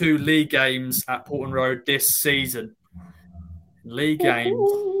 22 league games at Portland Road this season? League games,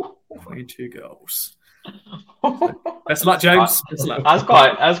 22 goals. Best of luck, James. Best of luck. That's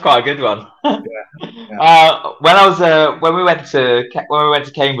quite a good one. Yeah. When we went to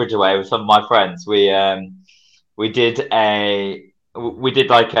Cambridge away with some of my friends, we took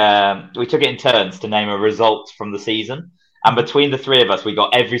it in turns to name a result from the season, and between the three of us, we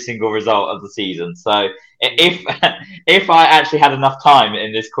got every single result of the season. So if I actually had enough time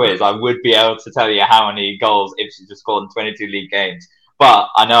in this quiz, I would be able to tell you how many goals Ipswich have scored in 22 league games. But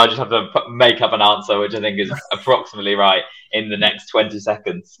I know I just have to make up an answer, which I think is approximately right in the next 20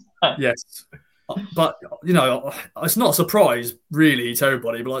 seconds. Yes. But, it's not a surprise, really, to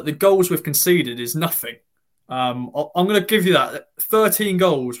everybody. But the goals we've conceded is nothing. I'm going to give you that. 13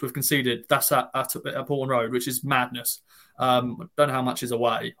 goals we've conceded. That's at Portland Road, which is madness. Don't know how much is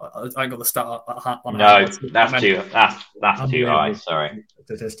away. I ain't got the stat on. No, that's too high. Sorry.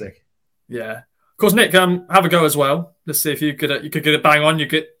 Statistic. Yeah. Of course, Nick, have a go as well. Let's see if you could get it bang on. You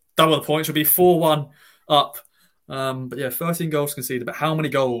get double the points. It'll be 4-1 up. But yeah, 13 goals conceded. But how many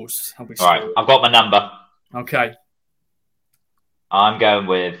goals have we scored? All right, I've got my number. Okay. I'm going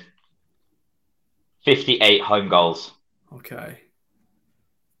with 58 home goals. Okay.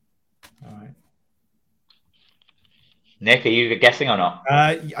 All right. Nick, are you guessing or not?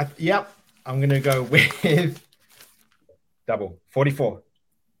 Yep. I'm going to go with double 44.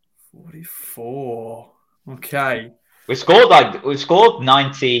 44. Okay. We scored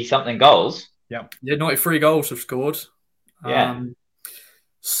 90 something goals. Yeah. Yeah, 93 goals have scored. Yeah.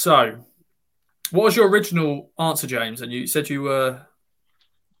 So, what was your original answer, James? And you said you were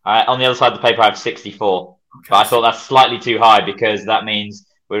on the other side of the paper I have 64. Okay. But I thought that's slightly too high because that means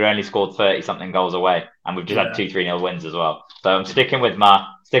we've only scored 30 something goals away and we've just had 2-3-0 wins as well. So I'm sticking with my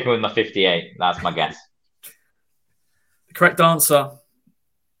 58. That's my guess. The correct answer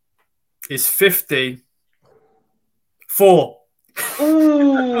is 54.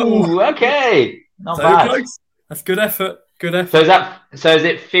 Ooh, okay. Not bad. Close. That's good effort. Good effort. So is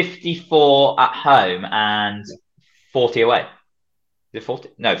it 54 at home and 40 away? Is it 40?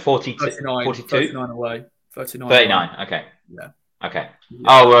 No, 42. 42? 39 away. 39. Okay. Yeah. Okay. Yeah.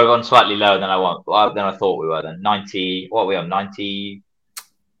 Oh, we're on slightly lower than I thought we were then. 90. What are we on? 90.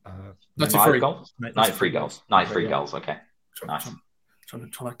 93 goals. 93 goals. 93 goals. Okay. Nice. Trying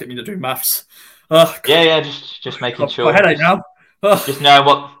to get me to do maths. Yeah. Just making sure. My headache now. Just knowing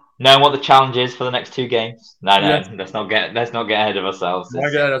what the challenge is for the next two games. No. Yeah. Let's not get ahead of ourselves.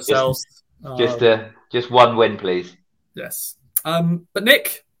 Get ahead of ourselves. Just one win, please. Yes. But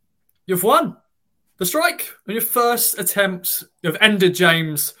Nick, you've won the strike on your first attempt. You've ended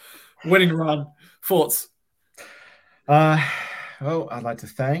James' winning run. Thoughts? Well, I'd like to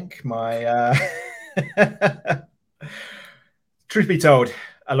thank my. Truth be told,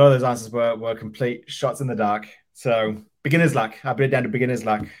 a lot of those answers were complete shots in the dark. So beginner's luck. I put it down to beginner's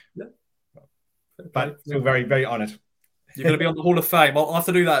luck. Yeah. But still very, very honoured. You're going to be on the Hall of Fame. I'll have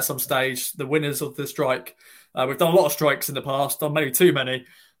to do that at some stage. The winners of the strike. We've done a lot of strikes in the past, done maybe too many,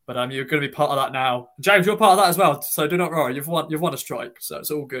 but you're going to be part of that now. James, you're part of that as well, so do not worry. You've won a strike, so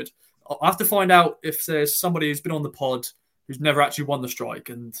it's all good. I'll have to find out if there's somebody who's been on the pod who's never actually won the strike,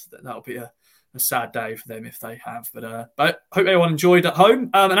 and that'll be a sad day for them if they have. But I hope everyone enjoyed at home.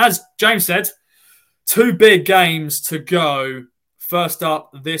 And as James said, two big games to go. First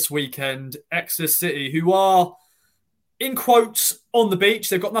up this weekend, Exeter City, who are, in quotes, on the beach.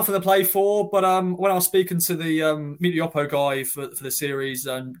 They've got nothing to play for. But when I was speaking to the Meet the Oppo guy for the series,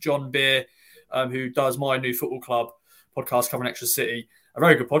 John Beer, who does my new football club podcast covering Exeter City, a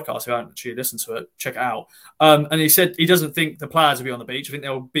very good podcast. If you haven't actually listened to it, check it out. And he said he doesn't think the players will be on the beach. I think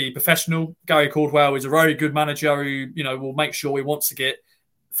they'll be professional. Gary Caldwell is a very good manager who, will make sure he wants to get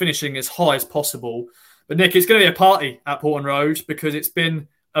finishing as high as possible. But Nick, it's going to be a party at Portland Road because it's been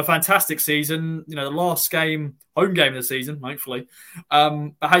a fantastic season. The last game, home game of the season, hopefully.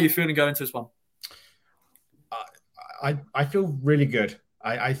 But how are you feeling going into this one? I feel really good.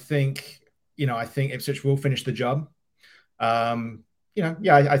 I think Ipswich will finish the job. I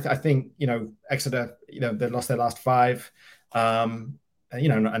think Exeter, they lost their last 5. And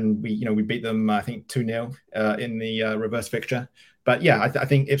we beat them, I think 2-0 in the reverse fixture. But yeah, I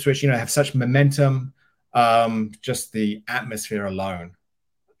think Ipswich, have such momentum. Just the atmosphere alone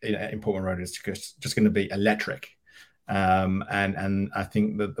in Portland Road is just going to be electric. And I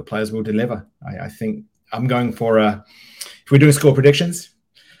think that the players will deliver. I think I'm going for if we're doing score predictions,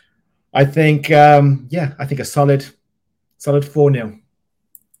 I think a solid 4-0.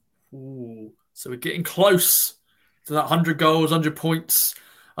 Ooh, so we're getting close to that 100 goals, 100 points.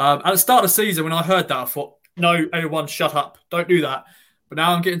 At the start of the season, when I heard that, I thought, no, everyone shut up. Don't do that. But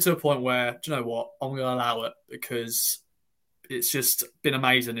now I'm getting to a point where, do you know what? I'm going to allow it because it's just been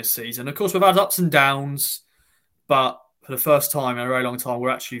amazing this season. Of course, we've had ups and downs, but for the first time in a very long time, we're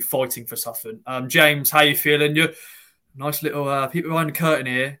actually fighting for something. James, how are you feeling? You're nice little people behind the curtain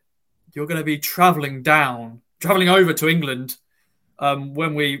here. You're going to be travelling over to England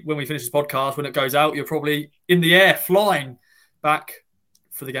when we finish this podcast. When it goes out, you're probably in the air, flying back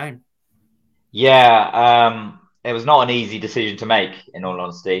for the game. Yeah, it was not an easy decision to make, in all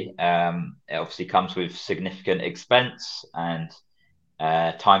honesty. It obviously comes with significant expense and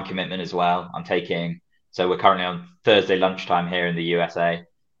time commitment as well. So we're currently on Thursday lunchtime here in the USA.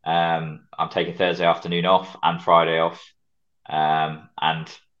 I'm taking Thursday afternoon off and Friday off. And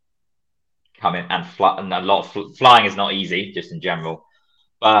coming and a lot of flying is not easy, just in general.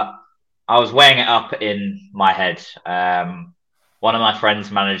 But I was weighing it up in my head. One of my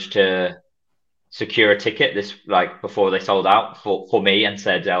friends managed to secure a ticket before they sold out for me and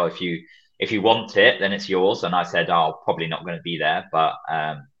said, "Oh, if you want it, then it's yours." And I said, "Oh, probably not going to be there, but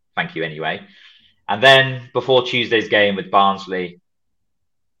thank you anyway." And then before Tuesday's game with Barnsley,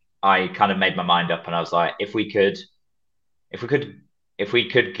 I kind of made my mind up, and I was like, if we could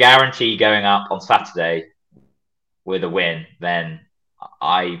guarantee going up on Saturday with a win, then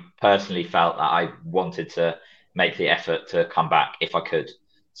I personally felt that I wanted to make the effort to come back if I could.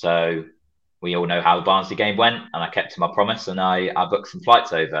 So we all know how the Barnsley game went, and I kept to my promise, and I booked some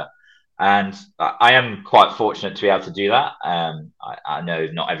flights over. And I am quite fortunate to be able to do that. I know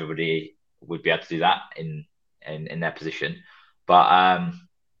not everybody would be able to do that in their position, but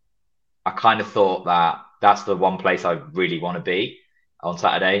I kind of thought that that's the one place I really want to be on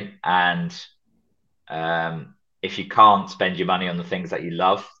Saturday. And if you can't spend your money on the things that you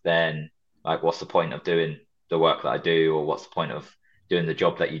love, then what's the point of doing the work that I do, or what's the point of doing the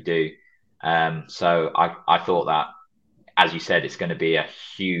job that you do? So I thought that, as you said, it's going to be a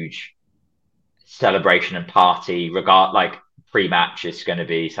huge celebration and party. Pre-match, it's going to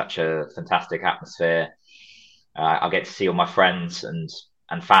be such a fantastic atmosphere. I'll get to see all my friends and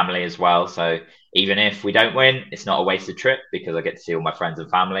family as well. So even if we don't win, it's not a wasted trip because I get to see all my friends and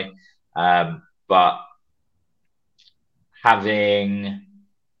family. But I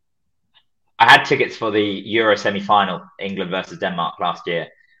had tickets for the Euro semi-final, England versus Denmark last year,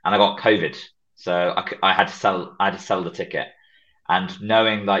 and I got COVID, so I had to sell the ticket. And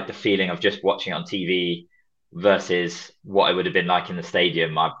knowing the feeling of just watching it on TV versus what it would have been like in the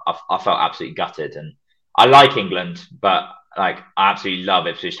stadium, I felt absolutely gutted. And I like England, but I absolutely love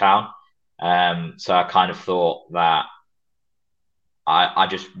Ipswich Town. So I kind of thought that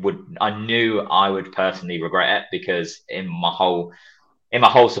I knew I would personally regret it, because in my whole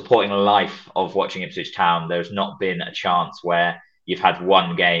supporting life of watching Ipswich Town, there's not been a chance where you've had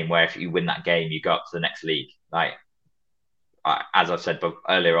one game where if you win that game, you go up to the next league. As I said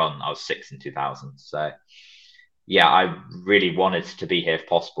earlier on, I was 6 in 2000. So yeah, I really wanted to be here if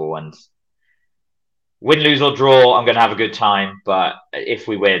possible, and win, lose or draw, I'm going to have a good time. But if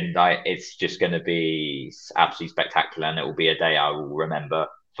we win, it's just going to be absolutely spectacular, and it will be a day I will remember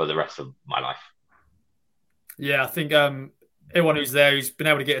for the rest of my life. Yeah, I think everyone who's there, who's been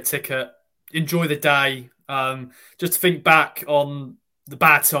able to get a ticket, enjoy the day. Just think back on the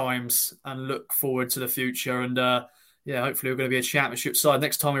bad times and look forward to the future. And hopefully we're going to be a championship side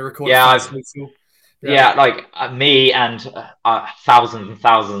next time we record. Yeah, Yeah, like me and thousands and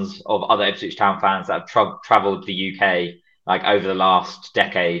thousands of other Ipswich Town fans that have travelled the UK like over the last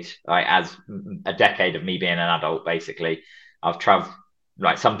decade, like as a decade of me being an adult, basically. I've travelled,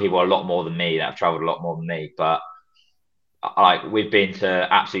 like some people a lot more than me that have travelled a lot more than me, but like we've been to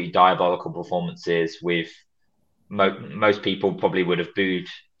absolutely diabolical performances. With most people probably would have booed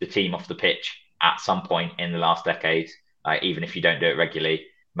the team off the pitch at some point in the last decade, even if you don't do it regularly.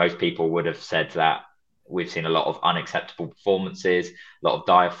 Most people would have said that we've seen a lot of unacceptable performances, a lot of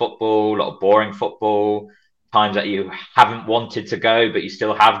dire football, a lot of boring football, times that you haven't wanted to go, but you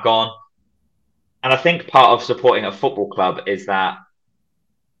still have gone. And I think part of supporting a football club is that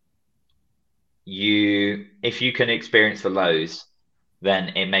if you can experience the lows, then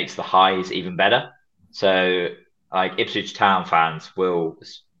it makes the highs even better. So like Ipswich Town fans will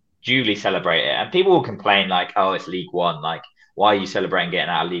duly celebrate it, and people will complain like, "Oh, it's League One. Like, why are you celebrating getting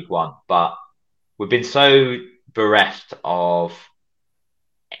out of League One?" But we've been so bereft of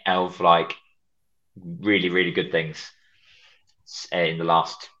like really, really good things in the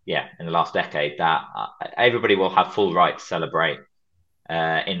last decade that everybody will have full right to celebrate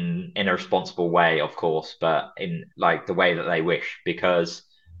in a responsible way, of course, but in like the way that they wish, because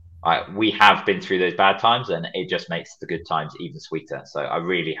we have been through those bad times, and it just makes the good times even sweeter. So I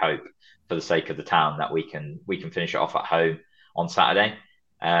really hope, for the sake of the town, that we can finish it off at home on Saturday.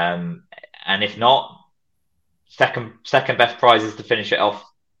 And if not, second best prize is to finish it off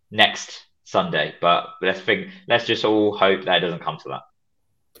next Sunday. But let's just all hope that it doesn't come to that.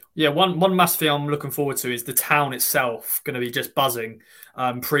 Yeah, one massive thing I'm looking forward to is the town itself going to be just buzzing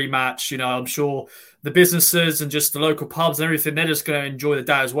pre-match. You know, I'm sure the businesses and just the local pubs and everything, they're just going to enjoy the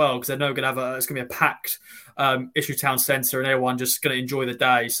day as well, because they know it's going to be a packed Issue Town Centre, and everyone just going to enjoy the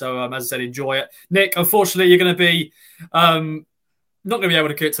day. So as I said, enjoy it. Nick, unfortunately, you're going to be not going to be able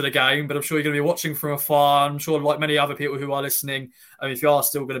to get to the game, but I'm sure you're going to be watching from afar. I'm sure, like many other people who are listening, if you are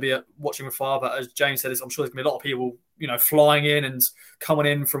still going to be watching from afar, but as James said, I'm sure there's going to be a lot of people, you know, flying in and coming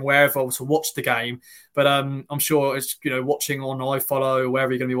in from wherever to watch the game. But I'm sure it's, you know, watching on iFollow or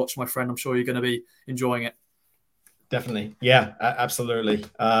wherever you're going to be watching, my friend, I'm sure you're going to be enjoying it. Definitely. Yeah, absolutely.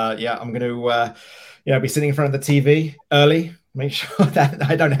 I'm going to be sitting in front of the TV early. Make sure that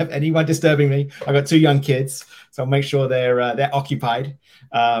I don't have anyone disturbing me. I've got 2 young kids, so I'll make sure they're occupied.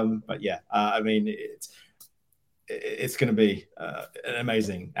 But yeah, I mean, it's going to be an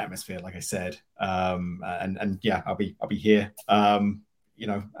amazing atmosphere, like I said. And yeah, I'll be here. You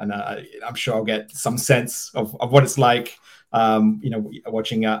know, and I'm sure I'll get some sense of what it's like. You know,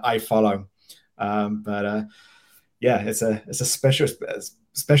 watching iFollow. But yeah, it's a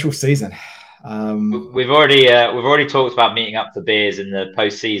special season. We've already talked about meeting up for beers in the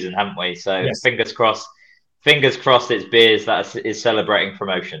postseason, haven't we? So yes. Fingers crossed it's beers that is celebrating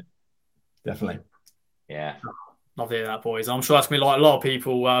promotion. Definitely. Yeah. Love to hear that, boys. I'm sure that's going to be like a lot of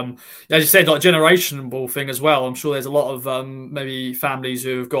people. As you said, like generational thing as well. I'm sure there's a lot of maybe families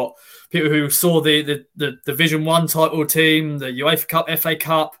who have got people who saw the Division 1 title team, the UEFA Cup, FA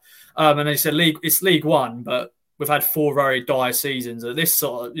Cup, and they said it's League One, but we've had 4 very dire seasons. At this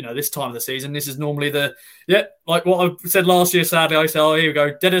sort of, you know, this time of the season, this is normally like what I said last year. Sadly, I said, "Oh, here we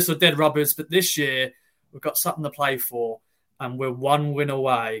go, deadest of dead rubbers." But this year, we've got something to play for, and we're 1 win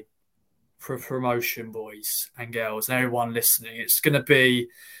away for promotion, boys and girls, and everyone listening. It's going to be.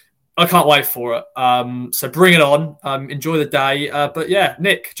 I can't wait for it. So bring it on. Enjoy the day. But yeah,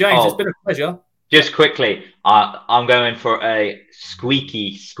 Nick, James, it's been a pleasure. Just quickly, I'm going for a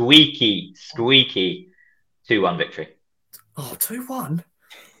squeaky 2-1 victory. Oh, 2-1? I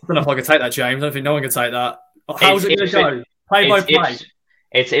don't know if I can take that, James. I don't think no one can take that. How's it going to go? Play by play.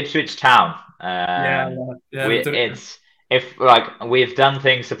 It's Ipswich Town. We've done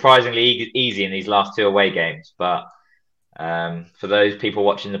things surprisingly easy in these last 2 away games, but for those people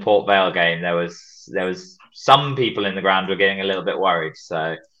watching the Port Vale game, there was some people in the ground were getting a little bit worried.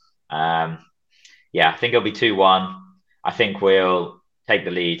 So I think it'll be 2-1. I think we'll take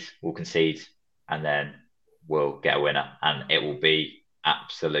the lead, we'll concede, and then we'll get a winner, and it will be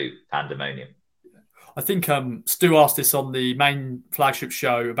absolute pandemonium. I think Stu asked this on the main flagship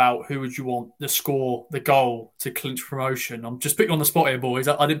show about who would you want the score, the goal to clinch promotion. I'm just putting you on the spot here, boys.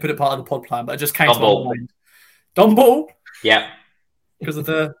 I didn't put it part of the pod plan, but it just came to my mind. Don Ball? Yeah. Because of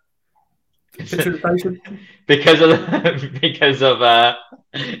the picture because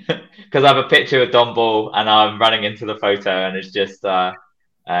I have a picture of Don Ball and I'm running into the photo, and it's just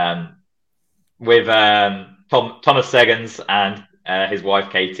with Thomas Seggans and his wife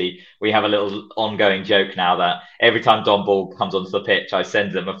Katie. We have a little ongoing joke now that every time Don Ball comes onto the pitch, I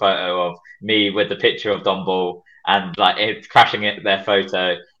send them a photo of me with the picture of Don Ball, and like it's crashing at their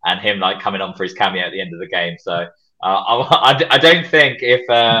photo, and him like coming on for his cameo at the end of the game. So I don't think if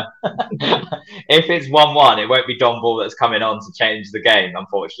if it's 1-1, it won't be Don Ball that's coming on to change the game.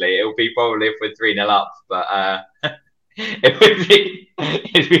 Unfortunately, it will be probably if we're 3-0 up. But it'd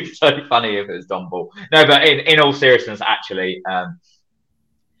be so funny if it was Don Ball. No, but in all seriousness, actually,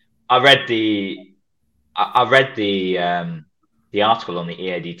 I read the article on the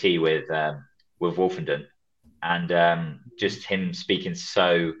EADT with Wolfenden, and just him speaking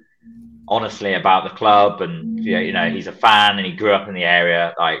so honestly about the club, and he's a fan and he grew up in the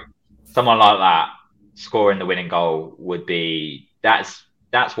area. Like someone like that scoring the winning goal would be that's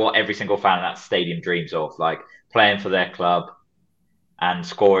what every single fan of that stadium dreams of, like playing for their club and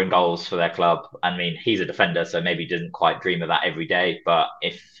scoring goals for their club. I mean, he's a defender, so maybe he doesn't quite dream of that every day, but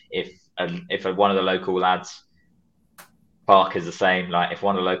if one of the local lads, Park is the same, like if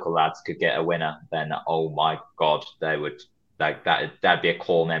one of the local lads could get a winner, then oh my god, they would, like that'd be a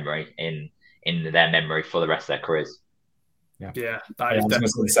core memory in their memory for the rest of their careers. Yeah, I was going to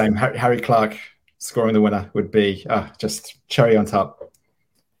say the same. Harry Clark scoring the winner would be just cherry on top.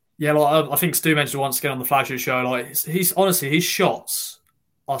 Yeah, like I think Stu mentioned once again on the flagship show, like he's honestly, his shots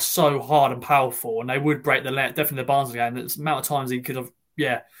are so hard and powerful, and they would break the net. Definitely the Barnsley game, the amount of times he could have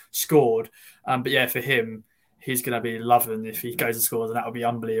scored. But yeah, for him, he's going to be loving if he goes and scores, and that would be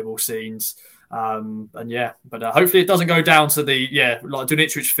unbelievable scenes. But hopefully it doesn't go down to the like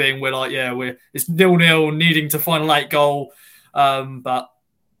Dunitric thing where it's 0-0 needing to find a late goal. But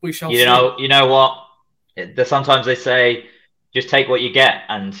we shall see. You know what? Sometimes they say just take what you get,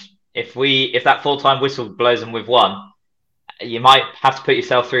 and if that full-time whistle blows them with one, you might have to put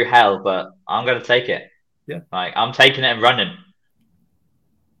yourself through hell, but I'm going to take it. Yeah, like I'm taking it and running.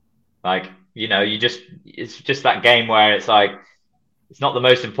 Like it's just that game where it's like it's not the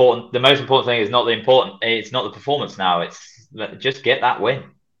most important. The most important thing is not it's not the performance now. It's just get that win.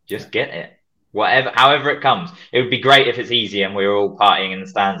 Just get it. However it comes. It would be great if it's easy and we were all partying in the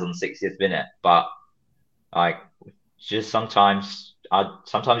stands on the 60th minute. But like, just sometimes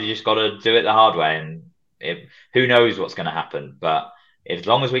you just got to do it the hard way. And who knows what's going to happen? But as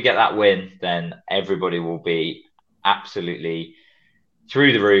long as we get that win, then everybody will be absolutely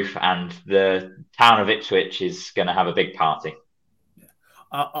through the roof, and the town of Ipswich is going to have a big party.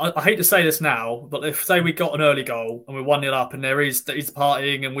 I hate to say this now, but if say we got an early goal and we're 1-0 up, and he's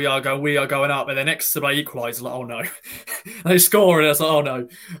partying and we are going up, and then next to they equalise, like oh no, they score and it's like oh no.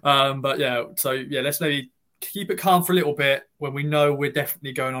 Let's maybe keep it calm for a little bit when we know we're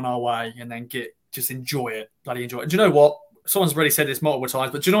definitely going on our way, and then just enjoy it, bloody enjoy it. And do you know what? Someone's already said this multiple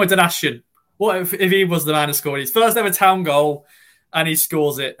times, but do you know Donatian? What if he was the man who scored his first ever town goal and he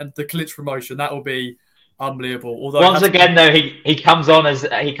scores it, and the clinch promotion? That will be unbelievable. Although once again, though, he comes on as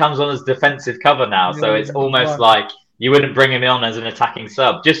defensive cover now, so it's almost like you wouldn't bring him on as an attacking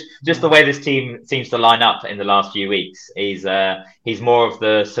sub. Just the way this team seems to line up in the last few weeks, he's more of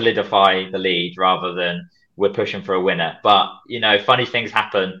the solidify the lead rather than we're pushing for a winner. But funny things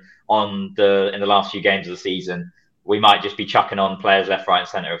happen in the last few games of the season. We might just be chucking on players left, right, and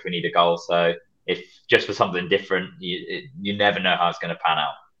centre if we need a goal. So if just for something different, you never know how it's going to pan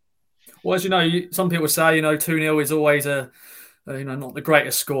out. Well, as you know, some people say 2-0 is always not the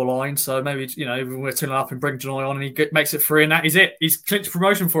greatest scoreline. So maybe we're 2-0 up and bring Janoi on, and he makes it 3, and that is it. He's clinched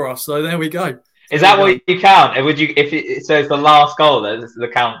promotion for us. So there we go. Is that what you count? Would you so it's the last goal that's the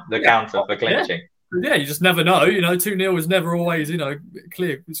counter for clinching? Yeah, you just never know. 2-0 is never always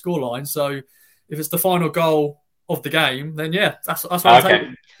clear scoreline. So if it's the final goal of the game, then that's what I take.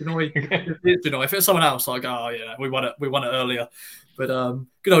 If it's someone else, I go, oh yeah, we won it earlier. But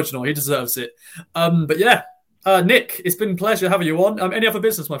good old Janoi, he deserves it. Nick, it's been a pleasure having you on. Any other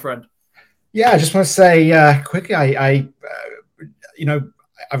business, my friend? Yeah, I just want to say quickly, I've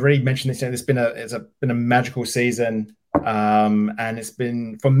already mentioned this. It's been a magical season, and it's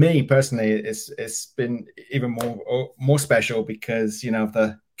been, for me personally, it's been even more special because of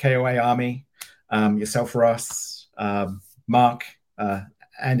the KOA army, yourself, Ross, Mark,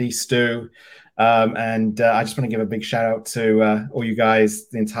 Andy, Stu. And I just want to give a big shout out to all you guys,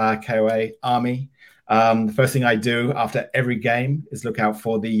 the entire KOA army. The first thing I do after every game is look out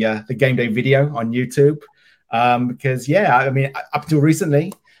for the game day video on YouTube. Because up until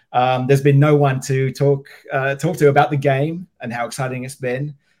recently, there's been no one to talk to about the game and how exciting it's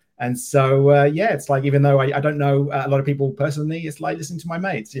been. And so, it's like, even though I don't know a lot of people personally, it's like listening to my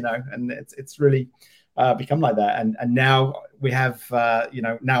mates, and it's really become like that. And now we have,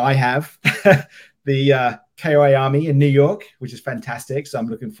 now I have the KOA Army in New York, which is fantastic. So I'm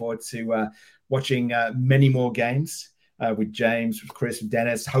looking forward to watching many more games with James, with Chris, with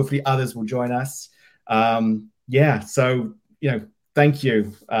Dennis. Hopefully others will join us. So, thank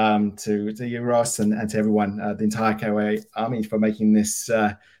you to you, Ross, and to everyone, the entire KOA Army, for making this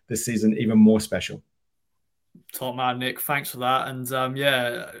season even more special. Top man, Nick. Thanks for that. And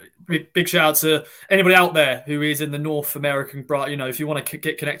big shout out to anybody out there who is in the North American. If you want to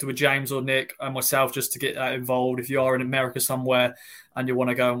get connected with James or Nick and myself, just to get involved. If you are in America somewhere and you want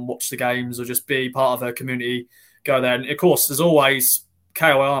to go and watch the games or just be part of a community, go there. And of course, as always,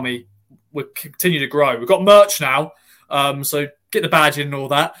 KOA Army will continue to grow. We've got merch now, so get the badge in and all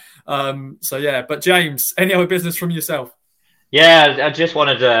that. But James, any other business from yourself? Yeah, I just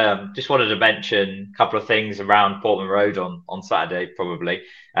wanted to mention a couple of things around Portman Road on Saturday, probably.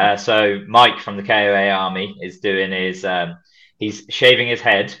 So Mike from the KOA Army is doing he's shaving his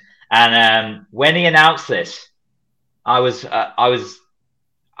head, and when he announced this, I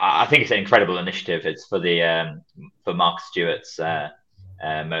think it's an incredible initiative. It's for for Mark Stewart's motor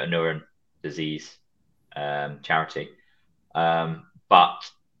neuron disease charity,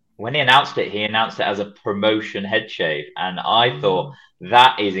 but when he announced it as a promotion head shave. And I thought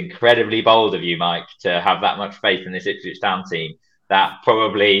that is incredibly bold of you, Mike, to have that much faith in this Ipswich Town team that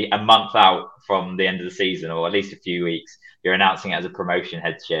probably a month out from the end of the season, or at least a few weeks, you're announcing it as a promotion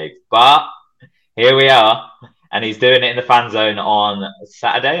head shave. But here we are. And he's doing it in the fan zone on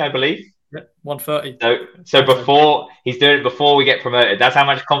Saturday, I believe. Yep, 1:30. So he's doing it before we get promoted. That's how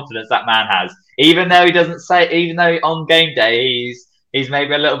much confidence that man has. Even though on game day he's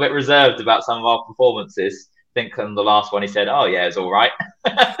maybe a little bit reserved about some of our performances. I think on the last one he said, "Oh yeah, it's all right,"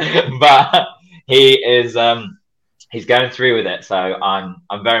 but he is he's going through with it. So I'm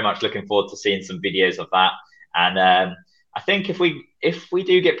very much looking forward to seeing some videos of that. And I think if we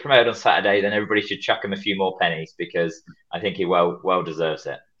do get promoted on Saturday, then everybody should chuck him a few more pennies, because I think he well deserves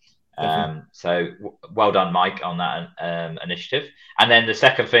it. So well done, Mike, on that initiative. And then the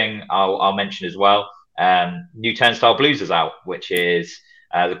second thing I'll mention as well. New Turnstile Blues is out, which is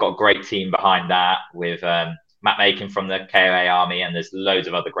they've got a great team behind that with Matt Macon from the KOA Army, and there's loads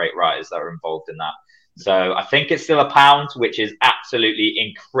of other great writers that are involved in that. So I think it's still £1, which is absolutely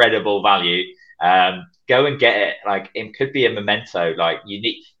incredible value. Go and get it. Like, it could be a memento. Like,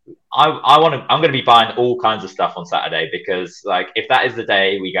 I'm going to be buying all kinds of stuff on Saturday, because like, if that is the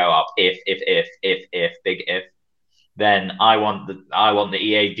day we go up, if big if, then I want the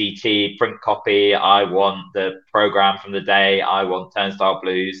EADT print copy. I want the program from the day. I want Turnstile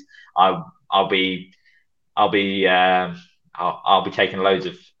Blues. I'll be taking loads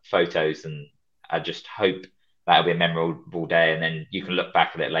of photos, and I just hope that'll be a memorable day. And then you can look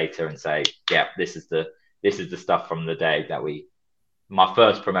back at it later and say, yeah, this is the stuff from the day that my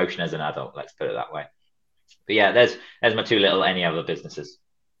first promotion as an adult. Let's put it that way. But yeah, there's my two little any other businesses.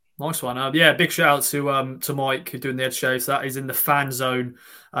 Nice one. Big shout out to Mike, who's doing the head shave. So that is in the fan zone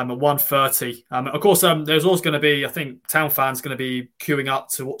at 1:30. Of course, there's also going to be, I think, town fans going to be queuing up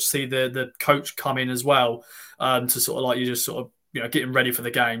to see the coach come in as well, to sort of like you just sort of getting ready for the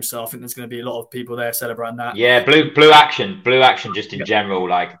game. So I think there's going to be a lot of people there celebrating that. Yeah, blue action just in general,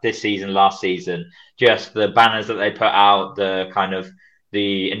 like this season, last season, just the banners that they put out, the kind of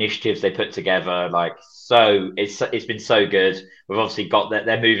the initiatives they put together, like, so it's been so good. We've obviously got that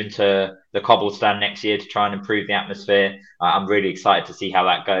they're moving to the cobbled stand next year to try and improve the atmosphere. I'm really excited to see how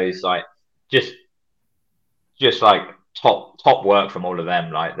that goes. Like, just like top work from all of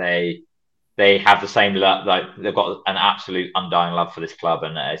them. Like, they have the same love. Like, they've got an absolute undying love for this club,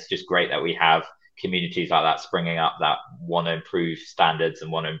 and it's just great that we have communities like that springing up that want to improve standards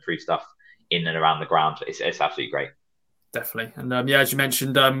and want to improve stuff in and around the ground. It's absolutely great. Definitely. And as you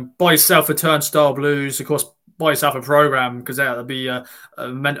mentioned, buy yourself a Turnstile Blues. Of course, buy yourself a program, because that'll be a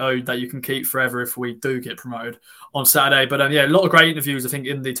memento that you can keep forever if we do get promoted on Saturday. But a lot of great interviews, I think,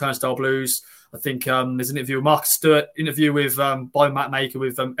 in the Turnstile Blues. I think there's an interview with Marcus Stewart, interview with by Matt Maker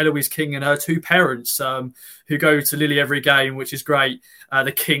with Eloise King and her two parents, who go to Lily every game, which is great.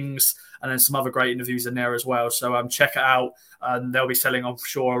 The Kings, and then some other great interviews in there as well. So check it out. And they'll be selling, I'm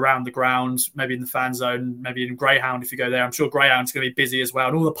sure, around the ground, maybe in the fan zone, maybe in Greyhound if you go there. I'm sure Greyhound's going to be busy as well,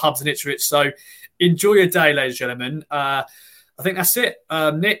 and all the pubs in Ipswich. So enjoy your day, ladies and gentlemen. I think that's it.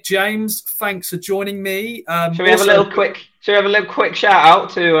 Nick, James, thanks for joining me. Should we have a little quick shout out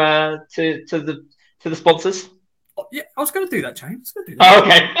to the sponsors? Yeah, I was going to do that, James. I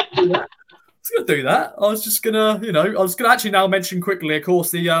was going to do that. I was just going to, actually now mention quickly, of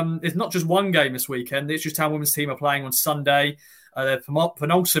course, it's not just one game this weekend. The Ipswich Town women's team are playing on Sunday. Their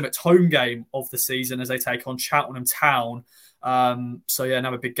penultimate home game of the season as they take on Cheltenham Town.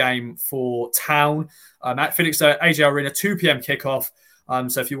 Another big game for Town. At Felix AJ Arena, 2 p.m. kickoff.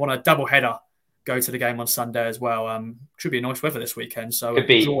 So if you want a double header, go to the game on Sunday as well. Should be nice weather this weekend. So could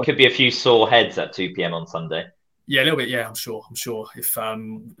be a few sore heads at 2 p.m. on Sunday. Yeah, a little bit. Yeah, I'm sure. If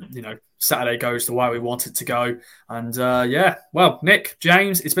Saturday goes the way we want it to go, and well, Nick,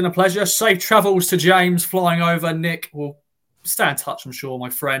 James, it's been a pleasure. Safe travels to James flying over. Nick will stay in touch, I'm sure, my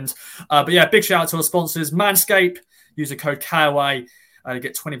friend. But yeah, big shout out to our sponsors, Manscaped. Use the code KOA to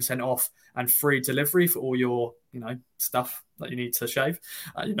get 20% off and free delivery for all your stuff that you need to shave,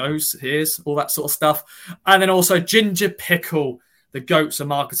 your nose, ears, all that sort of stuff. And then also Ginger Pickle, the goats of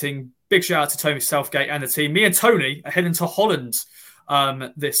marketing. Big shout out to Tony Southgate and the team. Me and Tony are heading to Holland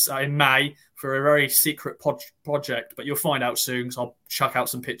this in May for a very secret project, but you'll find out soon because I'll chuck out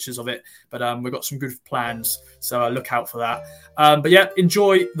some pictures of it. But we've got some good plans, so look out for that. But yeah,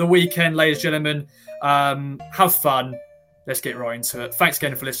 enjoy the weekend, ladies and gentlemen. Have fun. Let's get right into it. Thanks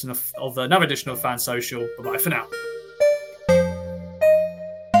again for listening of another edition of Fan Social. Bye-bye for now.